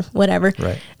fish or whatever.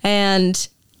 Right. And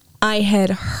I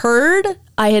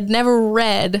had never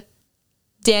read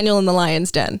Daniel in the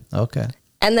Lion's Den. Okay.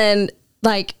 And then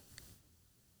like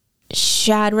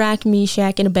Shadrach,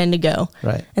 Meshach, and Abednego.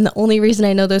 Right. And the only reason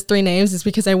I know those 3 names is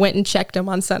because I went and checked them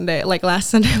on Sunday. Like last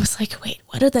Sunday, I was like, wait,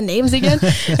 what are the names again?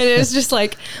 And it was just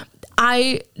like,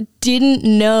 I didn't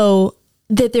know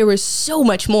that there was so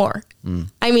much more.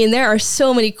 I mean, there are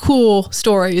so many cool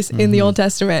stories in the Old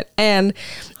Testament. And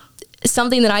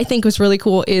something that I think was really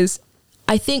cool is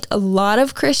I think a lot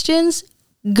of Christians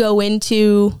go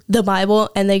into the Bible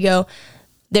and they go,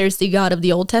 there's the God of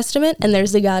the Old Testament and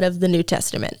there's the God of the New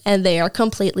Testament, and they are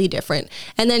completely different.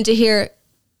 And then to hear,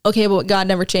 okay, but God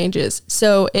never changes.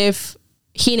 So if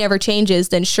he never changes,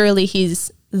 then surely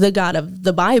he's the God of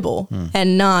the Bible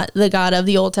and not the God of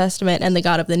the Old Testament and the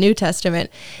God of the New Testament.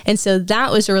 And so that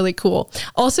was really cool.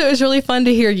 Also, it was really fun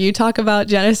to hear you talk about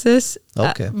Genesis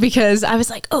because I was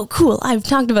like, oh, cool, I've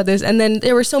talked about this. And then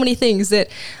there were so many things that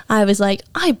I was like,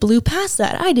 I blew past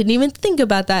that. I didn't even think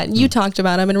about that. And you talked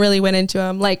about them and really went into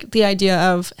them, like the idea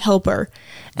of helper.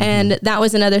 And that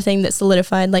was another thing that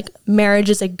solidified, like marriage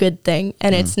is a good thing.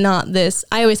 And it's not this,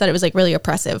 I always thought it was like really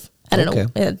oppressive. I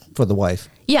don't know. For the wife.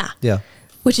 Yeah. Yeah.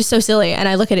 Which is so silly. And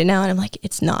I look at it now and I'm like,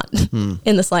 it's not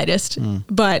in the slightest.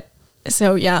 But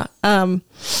so, yeah. But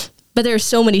there are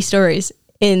so many stories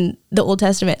in the Old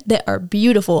Testament that are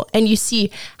beautiful. And you see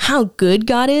how good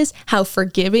God is, how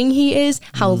forgiving he is,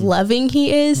 how loving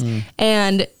he is.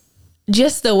 And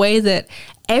just the way that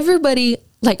everybody,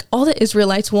 like all the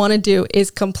Israelites want to do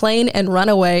is complain and run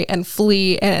away and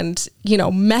flee and,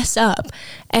 mess up.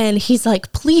 And he's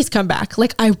like, please come back.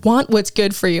 Like, I want what's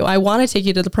good for you. I want to take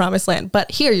you to the promised land.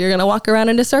 But here, you're going to walk around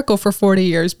in a circle for 40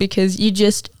 years because you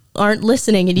just aren't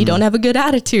listening and you don't have a good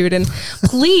attitude. And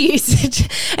please.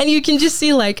 And you can just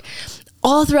see like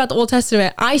all throughout the Old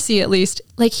Testament, I see at least,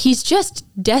 like he's just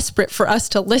desperate for us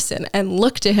to listen and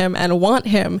look to him and want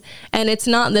him. And it's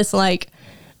not this like,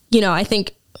 I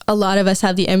think a lot of us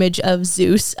have the image of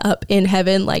Zeus up in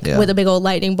heaven, like with a big old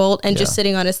lightning bolt and just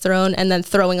sitting on his throne and then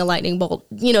throwing a lightning bolt,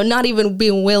 not even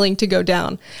being willing to go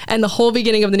down. And the whole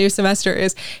beginning of the new semester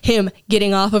is him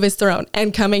getting off of his throne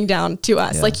and coming down to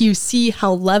us. Yeah. Like you see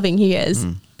how loving he is.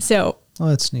 So, oh,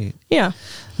 that's neat. Yeah.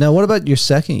 Now, what about your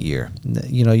second year?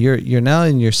 You're now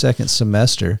in your second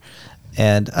semester.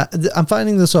 And I'm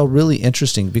finding this all really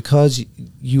interesting because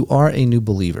you are a new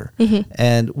believer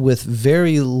and with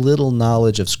very little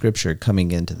knowledge of Scripture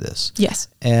coming into this. Yes.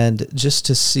 And just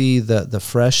to see the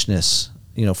freshness,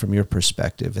 from your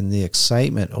perspective and the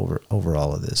excitement over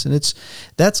all of this. And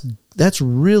that's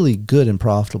really good and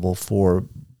profitable for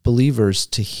believers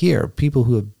to hear, people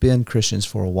who have been Christians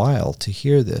for a while to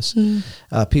hear this,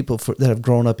 people that have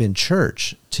grown up in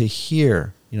church to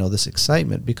hear, this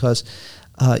excitement, because,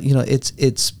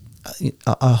 it's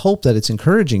I hope that it's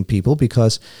encouraging people,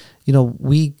 because,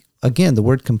 again, the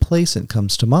word complacent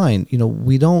comes to mind.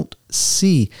 We don't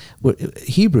see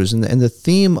Hebrews, and the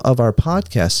theme of our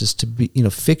podcast is to be,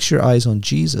 fix your eyes on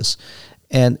Jesus.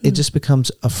 And it just becomes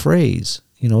a phrase,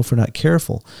 if we're not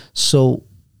careful. So,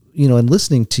 and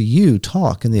listening to you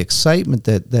talk, and the excitement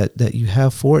that you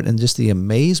have for it, and just the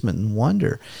amazement and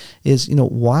wonder is,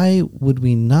 why would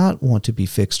we not want to be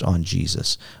fixed on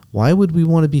Jesus? Why would we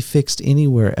want to be fixed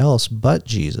anywhere else but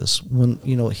Jesus? When,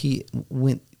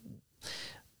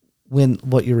 when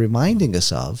what you're reminding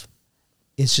us of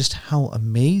is just how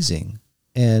amazing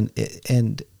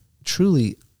and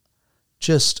truly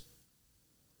just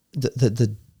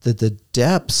the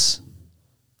depths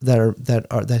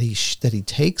that he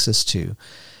takes us to.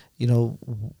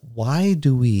 Why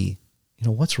do we,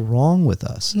 what's wrong with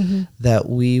us that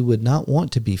we would not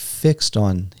want to be fixed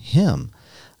on him?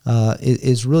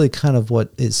 Is really kind of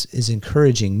what is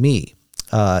encouraging me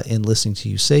in listening to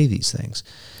you say these things.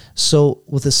 So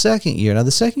with the second year, now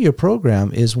the second year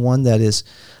program is one that is,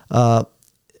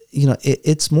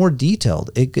 it's more detailed.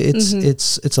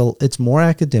 It's more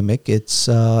academic.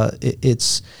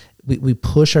 We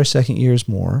push our second years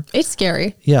more. It's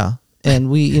scary. Yeah, and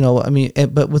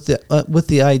but with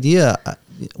the idea,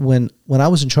 when I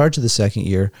was in charge of the second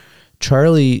year,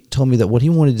 Charlie told me that what he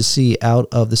wanted to see out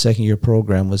of the second year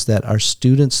program was that our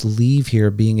students leave here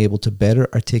being able to better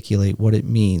articulate what it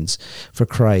means for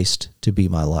Christ to be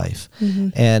my life.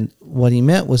 And what he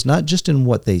meant was not just in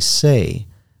what they say,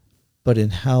 but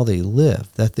in how they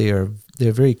live, that they're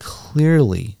very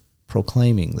clearly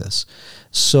proclaiming this.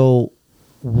 So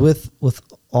with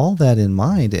all that in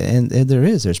mind, and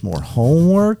there's more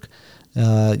homework.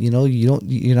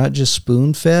 You're not just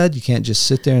spoon fed. You can't just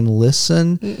sit there and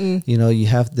listen. You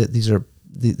have that. These are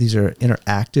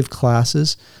interactive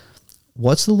classes.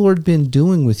 What's the Lord been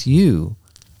doing with you?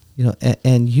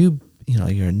 And you're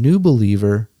a new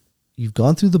believer. You've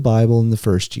gone through the Bible in the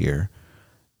first year.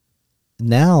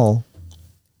 Now,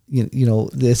 what's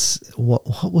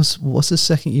the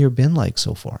second year been like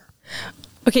so far?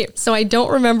 Okay, so I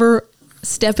don't remember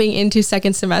stepping into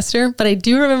second semester, but I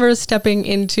do remember stepping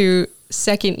into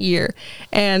second year,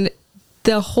 and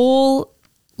the whole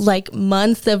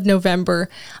month of November,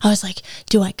 I was like,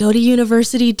 do I go to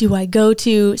university? Do I go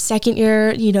to second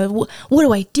year? What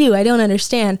do I do? I don't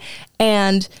understand.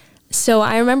 And so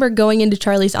I remember going into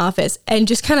Charlie's office and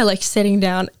just kind of sitting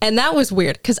down, and that was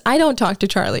weird because I don't talk to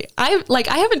Charlie. I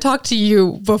haven't talked to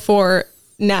you before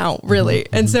now, really.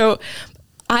 And so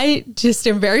I just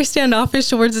am very standoffish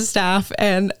towards the staff,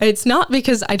 and it's not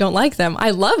because I don't like them. I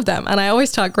love them, and I always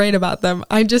talk great about them.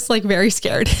 I'm just very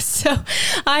scared. So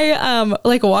I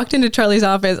walked into Charlie's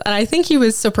office, and I think he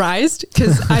was surprised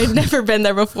because I'd never been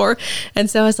there before. And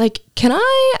so I was like, can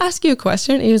I ask you a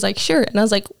question? And he was like, sure. And I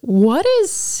was like, what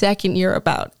is second year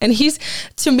about? And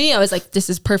to me, I was like, this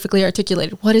is perfectly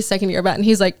articulated. What is second year about? And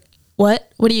he's like,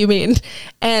 what? What do you mean?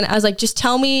 And I was like, just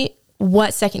tell me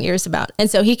what second year is about. And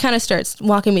so he kind of starts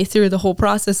walking me through the whole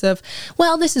process of,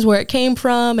 well, this is where it came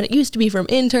from, and it used to be from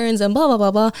interns and blah, blah, blah,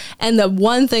 blah. And the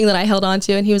one thing that I held on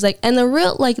to, and he was like, and the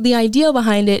real, the idea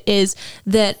behind it is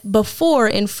that before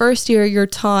in first year, you're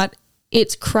taught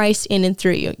it's Christ in and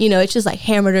through you. It's just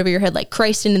hammered over your head,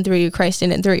 Christ in and through you, Christ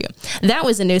in and through you. That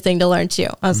was a new thing to learn too.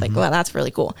 I was like, well, that's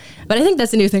really cool. But I think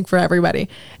that's a new thing for everybody.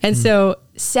 And so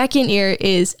second year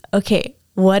is, okay,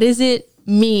 what does it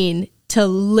mean to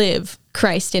live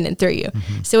Christ in and through you?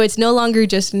 So it's no longer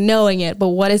just knowing it, but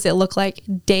what does it look like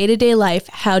day-to-day life?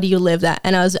 How do you live that?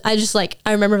 And I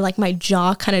remember my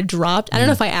jaw kind of dropped. I don't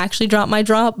know if I actually dropped my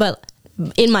jaw, but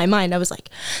in my mind, I was like,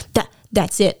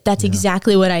 that's it. That's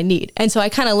exactly what I need. And so I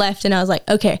kind of left, and I was like,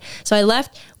 okay. So I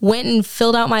left, went and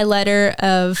filled out my letter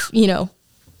of,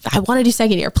 I want to do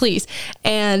second year, please.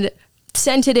 And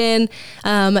sent it in,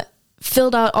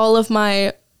 filled out all of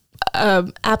my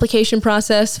application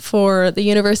process for the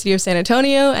University of San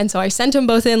Antonio. And so I sent them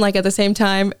both in at the same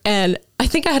time. And I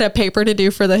think I had a paper to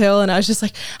do for the Hill, and I was just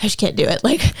like, I just can't do it.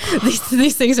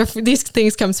 These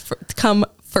things come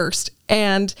first.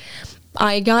 And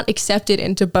I got accepted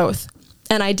into both,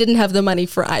 and I didn't have the money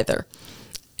for either.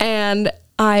 And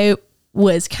I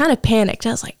was kind of panicked.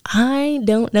 I was like, I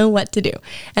don't know what to do.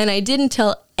 And I didn't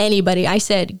tell anybody. I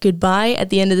said goodbye at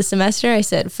the end of the semester. I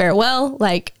said farewell,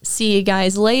 see you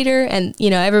guys later. And,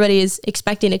 everybody is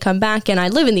expecting to come back, and I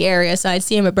live in the area, so I'd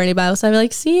see him at Bernie Bible. So I'd be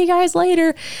like, see you guys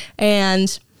later.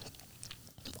 And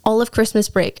all of Christmas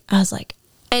break, I was like,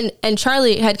 and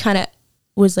Charlie had kind of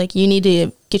was like, you need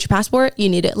to get your passport. You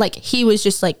need to, like, he was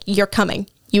just like, you're coming.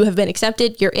 You have been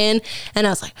accepted. You're in. And I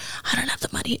was like, I don't have the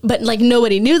money. But like,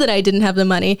 nobody knew that I didn't have the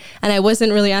money. And I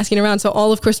wasn't really asking around. So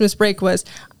all of Christmas break was,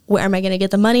 where am I going to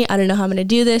get the money? I don't know how I'm going to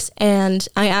do this. And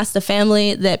I asked the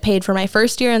family that paid for my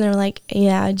first year, and they're like,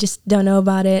 yeah, I just don't know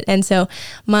about it. And so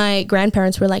my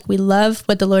grandparents were like, we love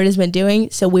what the Lord has been doing,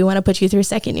 so we want to put you through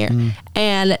second year.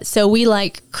 And so we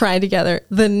like cried together.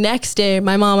 The next day,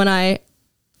 my mom and I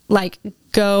like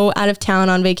go out of town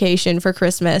on vacation for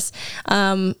Christmas.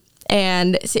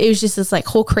 And so it was just this like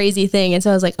whole crazy thing. And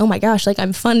so I was like, oh my gosh, like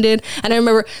I'm funded. And I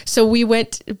remember, so we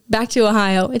went back to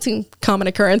Ohio. It's a common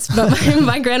occurrence, but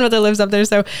my grandmother lives up there.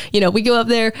 So, you know, we go up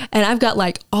there and I've got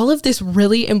like all of this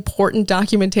really important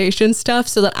documentation stuff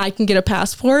so that I can get a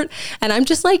passport. And I'm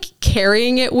just like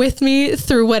carrying it with me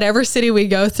through whatever city we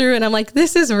go through. And I'm like,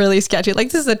 this is really sketchy.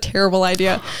 Like, this is a terrible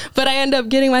idea. But I end up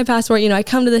getting my passport. You know, I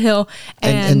come to the hill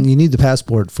and you need the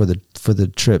passport for the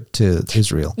trip to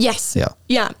Israel. Yes. Yeah.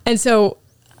 Yeah. And so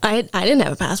I didn't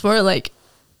have a passport. Like,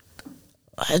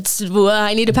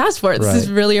 I need a passport. This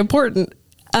is really important.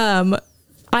 I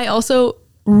also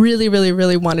really, really,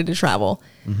 really wanted to travel.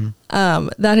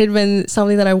 That had been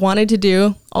something that I wanted to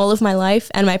do all of my life.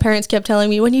 And my parents kept telling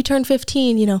me, when you turn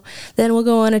 15, you know, then we'll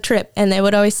go on a trip. And they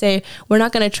would always say, we're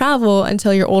not going to travel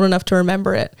until you're old enough to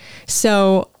remember it.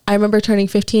 So I remember turning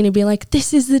 15 and being like,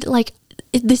 this is it. Like,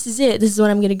 this is it. This is when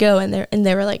I'm going to go. And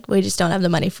they were like, we just don't have the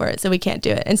money for it, so we can't do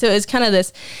it. And so it's kind of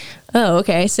this, oh,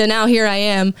 okay. So now here I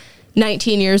am,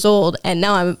 19 years old, and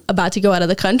now I'm about to go out of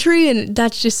the country, and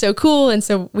that's just so cool. And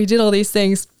so we did all these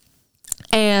things,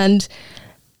 and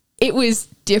it was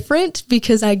different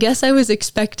because I guess I was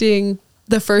expecting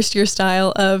the first year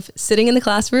style of sitting in the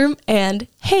classroom and,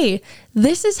 hey,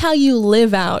 this is how you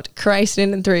live out Christ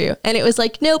in and through you. And it was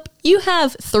like, nope, you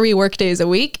have 3 work days a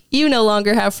week. You no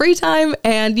longer have free time,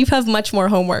 and you have much more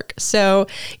homework. So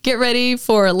get ready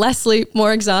for less sleep,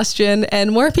 more exhaustion,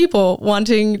 and more people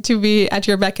wanting to be at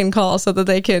your beck and call so that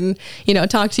they can, you know,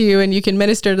 talk to you and you can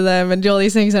minister to them and do all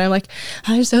these things. And I'm like,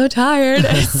 I'm so tired.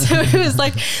 And so it was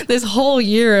like this whole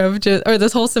year of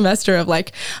this whole semester of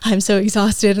like, I'm so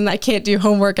exhausted and I can't do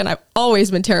homework. And I've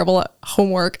always been terrible at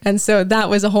homework. And so that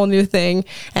was a whole new thing.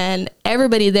 And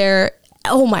everybody there,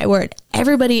 oh my word,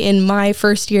 everybody in my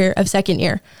first year of second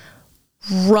year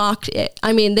rocked it.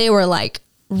 I mean, they were like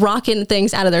rocking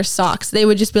things out of their socks. They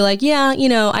would just be like, yeah, you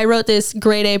know, I wrote this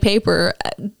grade A paper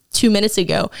 2 minutes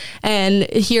ago, and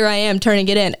here I am turning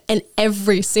it in. And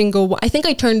every single one, I think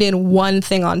I turned in one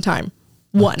thing on time.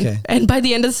 One. Okay. And by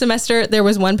the end of the semester, there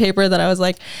was one paper that I was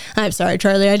like, I'm sorry,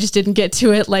 Charlie, I just didn't get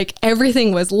to it. Like,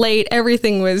 everything was late.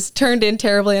 Everything was turned in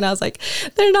terribly. And I was like,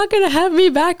 they're not going to have me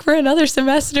back for another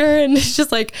semester. And it's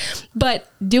just like, but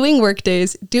doing work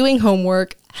days, doing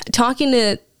homework, talking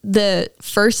to the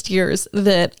first years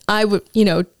that I would, you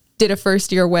know, did a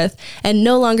first year with, and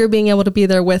no longer being able to be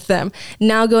there with them.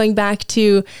 Now going back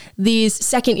to these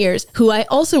second years who I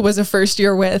also was a first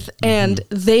year with, and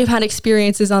they've had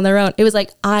experiences on their own. It was like,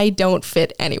 I don't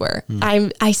fit anywhere.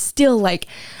 I still like,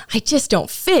 I just don't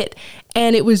fit.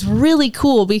 And it was really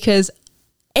cool because,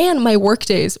 and my work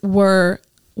days were,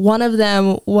 one of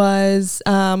them was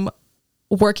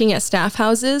working at staff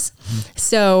houses.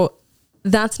 So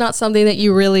that's not something that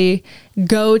you really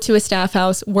go to a staff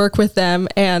house, work with them,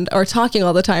 and are talking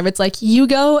all the time. It's like you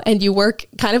go and you work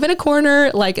kind of in a corner,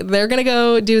 like they're going to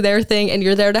go do their thing and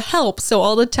you're there to help. So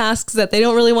all the tasks that they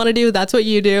don't really want to do, that's what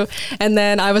you do. And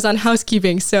then I was on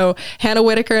housekeeping. So Hannah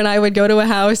Whitaker and I would go to a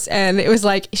house, and it was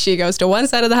like, she goes to one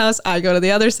side of the house, I go to the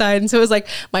other side. And so it was like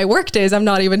my work days, I'm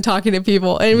not even talking to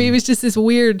people. And it was just this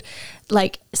weird,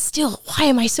 like, still, why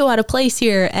am I so out of place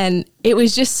here? And it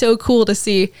was just so cool to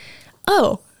see,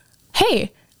 oh,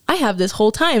 hey, I have this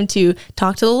whole time to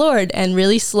talk to the Lord and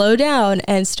really slow down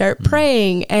and start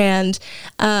praying. And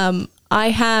I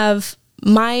have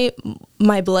my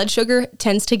blood sugar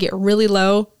tends to get really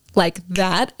low like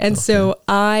that. And so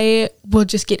I will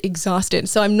just get exhausted.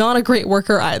 So I'm not a great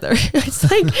worker either. It's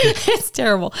like, it's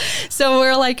terrible. So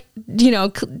we're like, you know,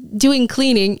 doing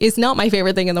cleaning is not my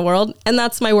favorite thing in the world. And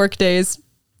that's my work days.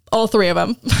 All 3 of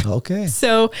them. Okay.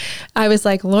 So I was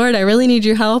like, Lord, I really need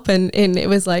your help. And it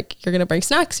was like, you're going to bring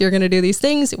snacks. You're going to do these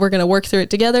things. We're going to work through it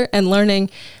together, and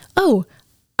learning, oh,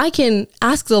 I can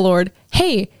ask the Lord,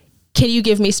 hey, can you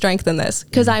give me strength in this?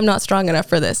 Because I'm not strong enough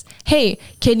for this. Hey,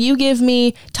 can you give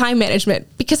me time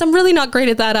management? Because I'm really not great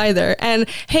at that either. And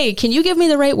hey, can you give me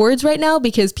the right words right now?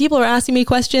 Because people are asking me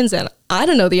questions and I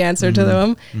don't know the answer to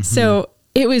them. So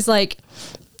it was like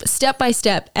step by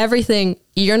step, everything.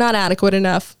 You're not adequate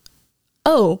enough.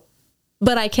 Oh,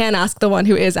 but I can ask the one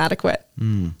who is adequate.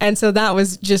 And so that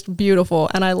was just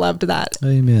beautiful. And I loved that.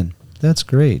 Amen. That's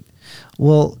great.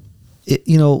 Well,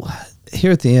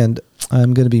 here at the end,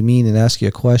 I'm going to be mean and ask you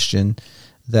a question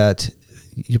that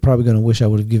you're probably going to wish I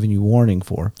would have given you warning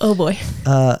for. Oh boy.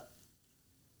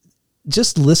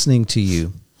 Just listening to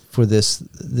you for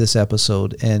this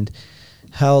episode and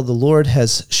how the Lord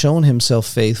has shown himself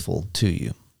faithful to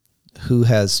you, who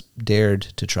has dared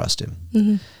to trust him.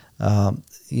 Mm-hmm.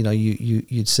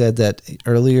 You'd said that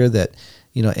earlier that,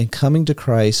 in coming to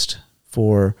Christ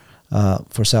for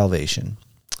salvation,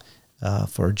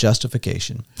 for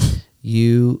justification,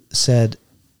 you said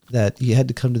that you had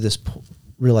to come to this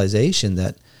realization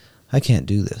that I can't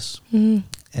do this. Mm-hmm.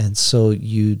 And so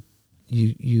you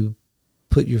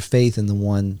put your faith in the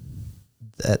one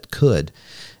that could.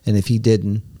 And if he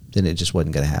didn't, then it just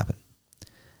wasn't going to happen.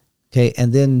 Okay.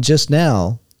 And then just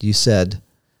now you said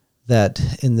that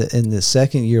in the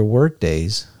second year work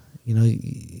days, you're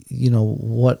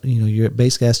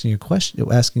basically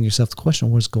asking yourself the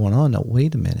question, what's going on? Now,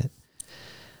 wait a minute.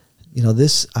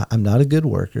 I'm not a good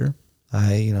worker.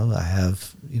 I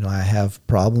have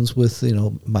problems with,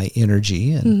 my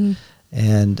energy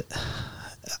and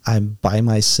I'm by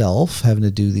myself having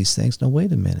to do these things. Now,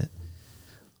 wait a minute.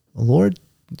 Lord,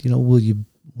 will you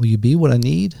be what I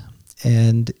need?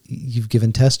 And you've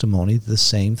given testimony the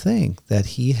same thing, that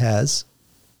he has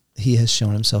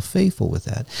shown himself faithful with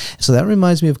that. So that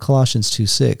reminds me of Colossians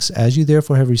 2:6. As you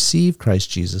therefore have received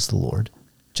Christ Jesus the Lord,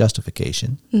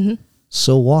 justification,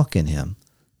 so walk in him,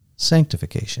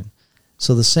 sanctification.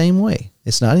 So the same way.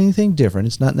 It's not anything different.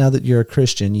 It's not now that you're a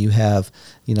Christian, you have,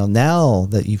 now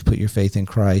that you've put your faith in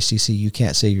Christ, you see you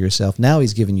can't save yourself. Now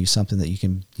he's given you something that you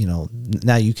can,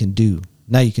 now you can do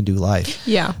life.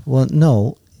 Yeah. Well,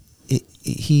 no,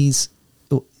 he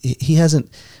hasn't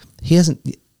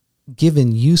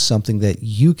given you something that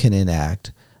you can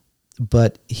enact,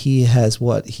 but he has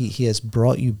he has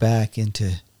brought you back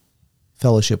into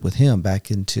fellowship with him, back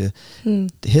into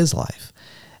his life.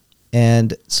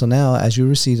 And so now as you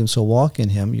receive him, so walk in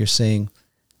him, you're saying,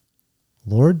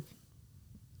 Lord,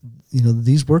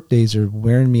 these work days are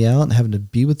wearing me out and having to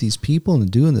be with these people and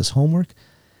doing this homework.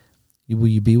 Will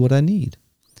you be what I need?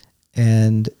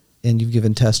 And you've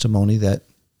given testimony that,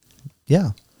 yeah,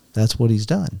 that's what he's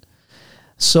done.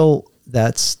 So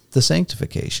that's the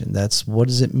sanctification. That's what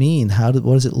does it mean? What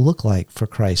does it look like for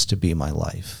Christ to be my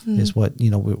life? Is what,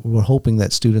 we're hoping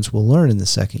that students will learn in the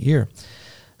second year.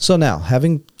 So now,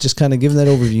 having just kind of given that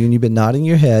overview, and you've been nodding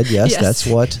your head, yes. that's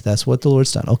what the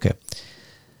Lord's done. Okay.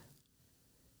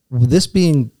 This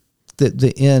being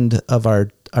the end of our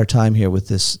time here with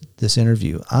this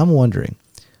interview, I'm wondering,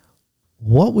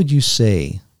 what would you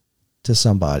say to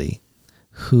somebody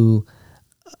who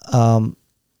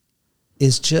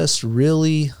is just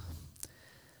really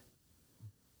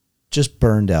just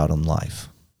burned out on life,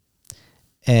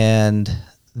 and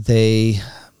they've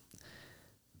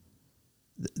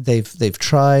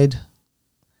tried,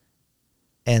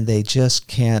 and they just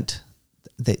can't.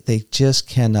 They just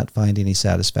cannot find any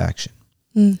satisfaction.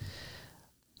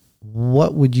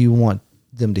 What would you want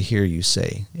them to hear you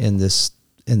say in this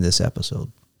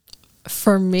episode?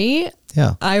 For me,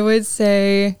 I would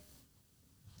say,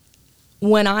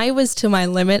 when I was to my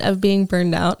limit of being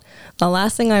burned out, the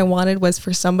last thing I wanted was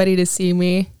for somebody to see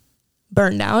me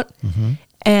burned out. Mm-hmm.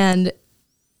 And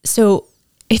so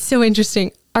it's so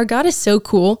interesting. Our God is so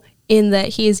cool in that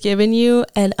he has given you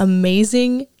an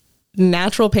amazing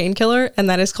natural painkiller, and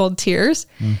that is called tears.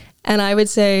 And I would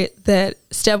say that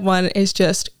step one is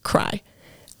just cry.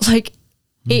 It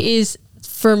is,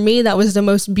 for me, that was the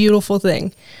most beautiful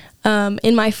thing.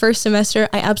 In my first semester,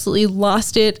 I absolutely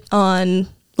lost it on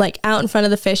out in front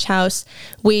of the fish house.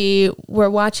 We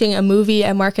were watching a movie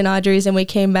at Mark and Audrey's, and we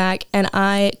came back, and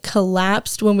I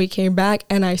collapsed when we came back,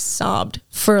 and I sobbed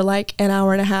for an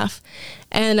hour and a half.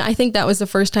 And I think that was the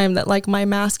first time that my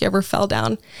mask ever fell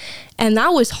down. And that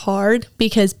was hard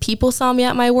because people saw me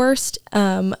at my worst.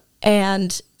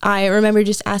 And I remember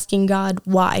just asking God,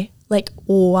 why?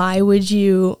 Why would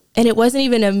you? And it wasn't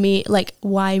even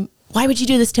why would you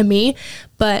do this to me?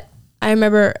 But I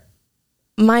remember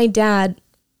my dad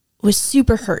was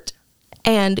super hurt,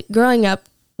 and growing up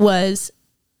was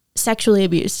sexually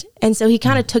abused. And so he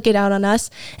kind of took it out on us.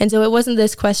 And so it wasn't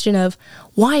this question of,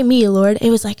 why me, Lord?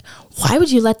 It was why would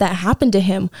you let that happen to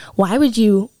him? Why would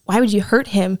you hurt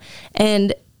him?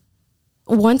 And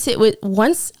once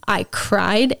I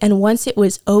cried, and once it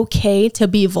was okay to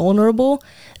be vulnerable,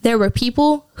 there were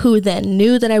people who then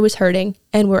knew that I was hurting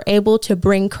and were able to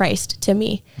bring Christ to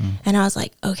me. And I was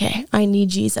like, okay, I need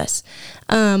Jesus.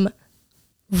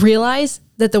 Realize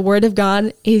that the Word of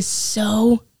God is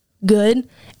so good.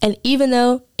 And even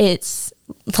though it's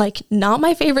not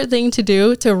my favorite thing to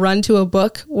do, to run to a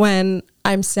book when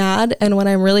I'm sad and when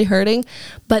I'm really hurting.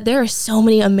 But there are so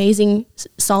many amazing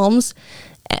Psalms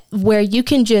where you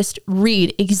can just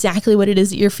read exactly what it is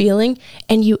that you're feeling,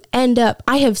 and you end up,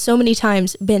 I have so many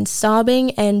times been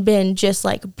sobbing and been just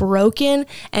like broken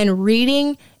and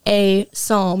reading a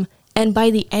Psalm. And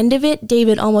by the end of it,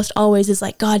 David almost always is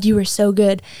like, God, you are so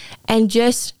good. And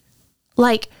just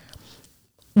like,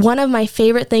 one of my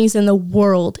favorite things in the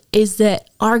world is that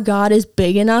our God is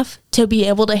big enough to be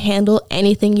able to handle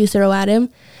anything you throw at him.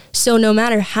 So no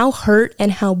matter how hurt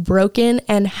and how broken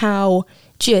and how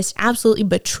just absolutely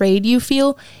betrayed you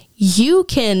feel, you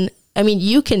can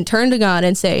turn to God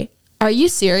and say, are you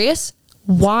serious?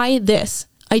 Why this?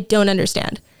 I don't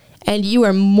understand. And you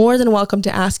are more than welcome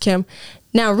to ask him.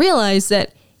 Now realize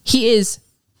that he is,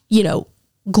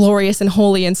 glorious and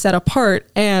holy and set apart.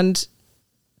 And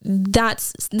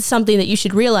that's something that you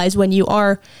should realize when you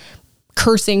are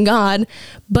cursing God.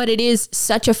 But it is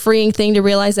such a freeing thing to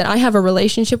realize that I have a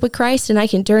relationship with Christ and I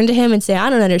can turn to him and say, I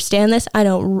don't understand this.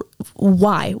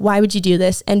 Why would you do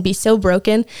this? And be so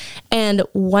broken. And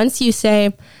once you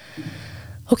say,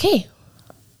 okay,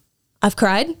 I've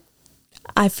cried,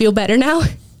 I feel better now,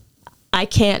 I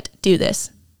can't do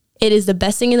this. It is the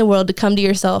best thing in the world to come to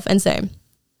yourself and say,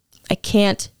 I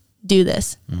can't do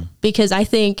this. Because I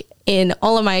think in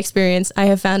all of my experience, I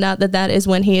have found out that is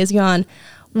when he has gone,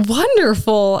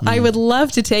 wonderful. I would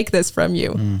love to take this from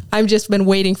you. I've just been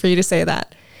waiting for you to say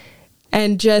that.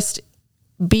 And just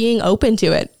being open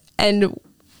to it. And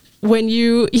when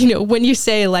you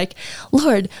say like,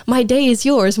 Lord, my day is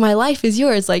yours, my life is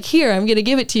yours, like, here, I'm going to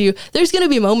give it to you. There's going to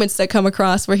be moments that come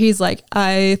across where he's like,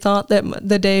 I thought that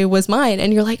the day was mine.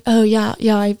 And you're like, oh yeah,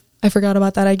 I forgot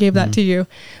about that. I gave that to you.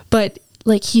 But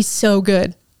like, he's so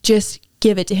good. Just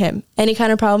give it to him. Any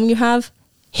kind of problem you have,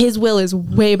 his will is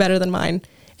way better than mine.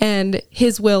 And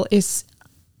his will is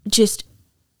just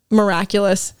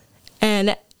miraculous.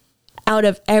 And out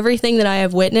of everything that I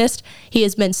have witnessed, he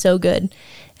has been so good.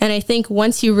 And I think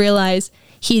once you realize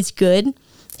he's good,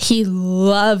 he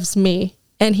loves me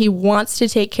and he wants to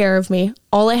take care of me,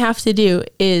 all I have to do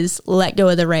is let go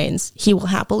of the reins. He will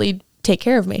happily take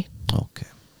care of me. Okay.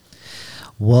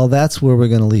 Well, that's where we're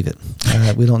going to leave it.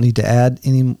 We don't need to add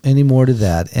any more to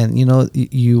that. And,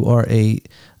 you are a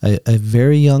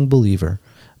very young believer,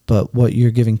 but what you're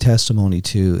giving testimony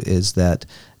to is that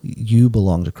you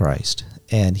belong to Christ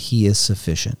and he is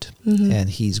sufficient. And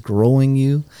he's growing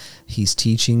you, he's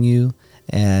teaching you,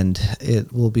 and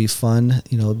it will be fun,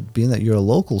 being that you're a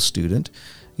local student,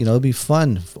 it'll be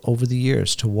fun over the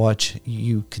years to watch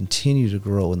you continue to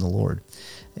grow in the Lord.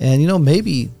 And,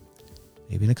 maybe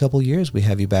in a couple of years, we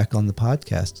have you back on the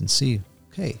podcast and see,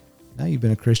 okay, now you've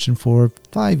been a Christian for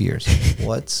 5 years.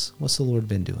 What's the Lord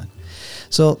been doing?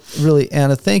 So really,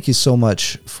 Anna, thank you so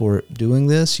much for doing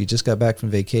this. You just got back from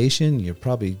vacation. You're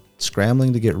probably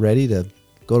scrambling to get ready to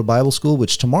go to Bible school,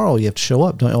 which tomorrow you have to show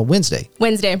up. Wednesday.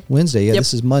 Wednesday. Yeah, yep.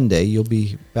 This is Monday. You'll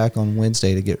be back on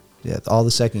Wednesday to get all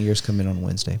the second years come in on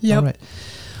Wednesday. Yep. All right.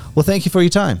 Well, thank you for your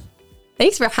time.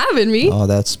 Thanks for having me. Oh,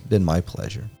 that's been my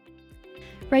pleasure.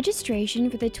 Registration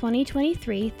for the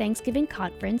 2023 Thanksgiving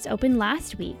Conference opened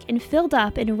last week and filled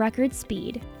up in record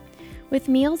speed. With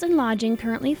meals and lodging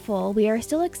currently full, we are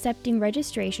still accepting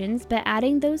registrations but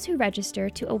adding those who register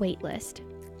to a wait list.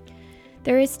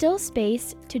 There is still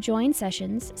space to join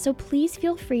sessions, so please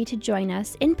feel free to join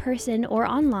us in person or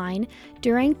online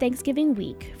during Thanksgiving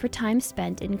week for time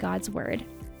spent in God's Word.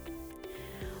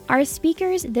 Our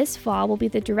speakers this fall will be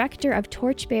the Director of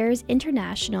Torchbearers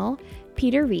International,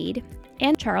 Peter Reed,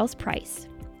 and Charles Price.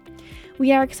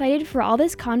 We are excited for all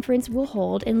this conference will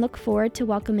hold and look forward to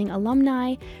welcoming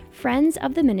alumni, friends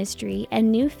of the ministry,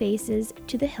 and new faces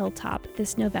to the Hilltop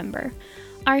this November.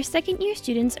 Our second-year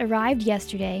students arrived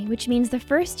yesterday, which means the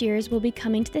first years will be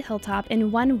coming to the Hilltop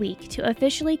in 1 week to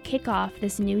officially kick off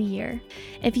this new year.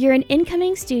 If you're an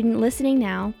incoming student listening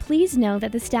now, please know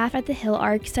that the staff at the Hill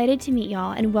are excited to meet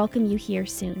y'all and welcome you here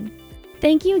soon.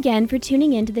 Thank you again for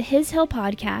tuning in to the His Hill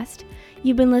podcast.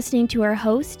 You've been listening to our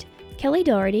host, Kelly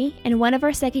Doherty, and one of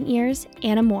our second years,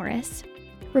 Anna Morris.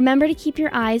 Remember to keep your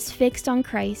eyes fixed on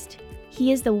Christ.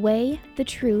 He is the way, the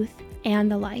truth,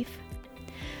 and the life.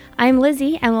 I'm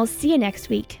Lizzie, and we'll see you next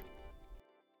week.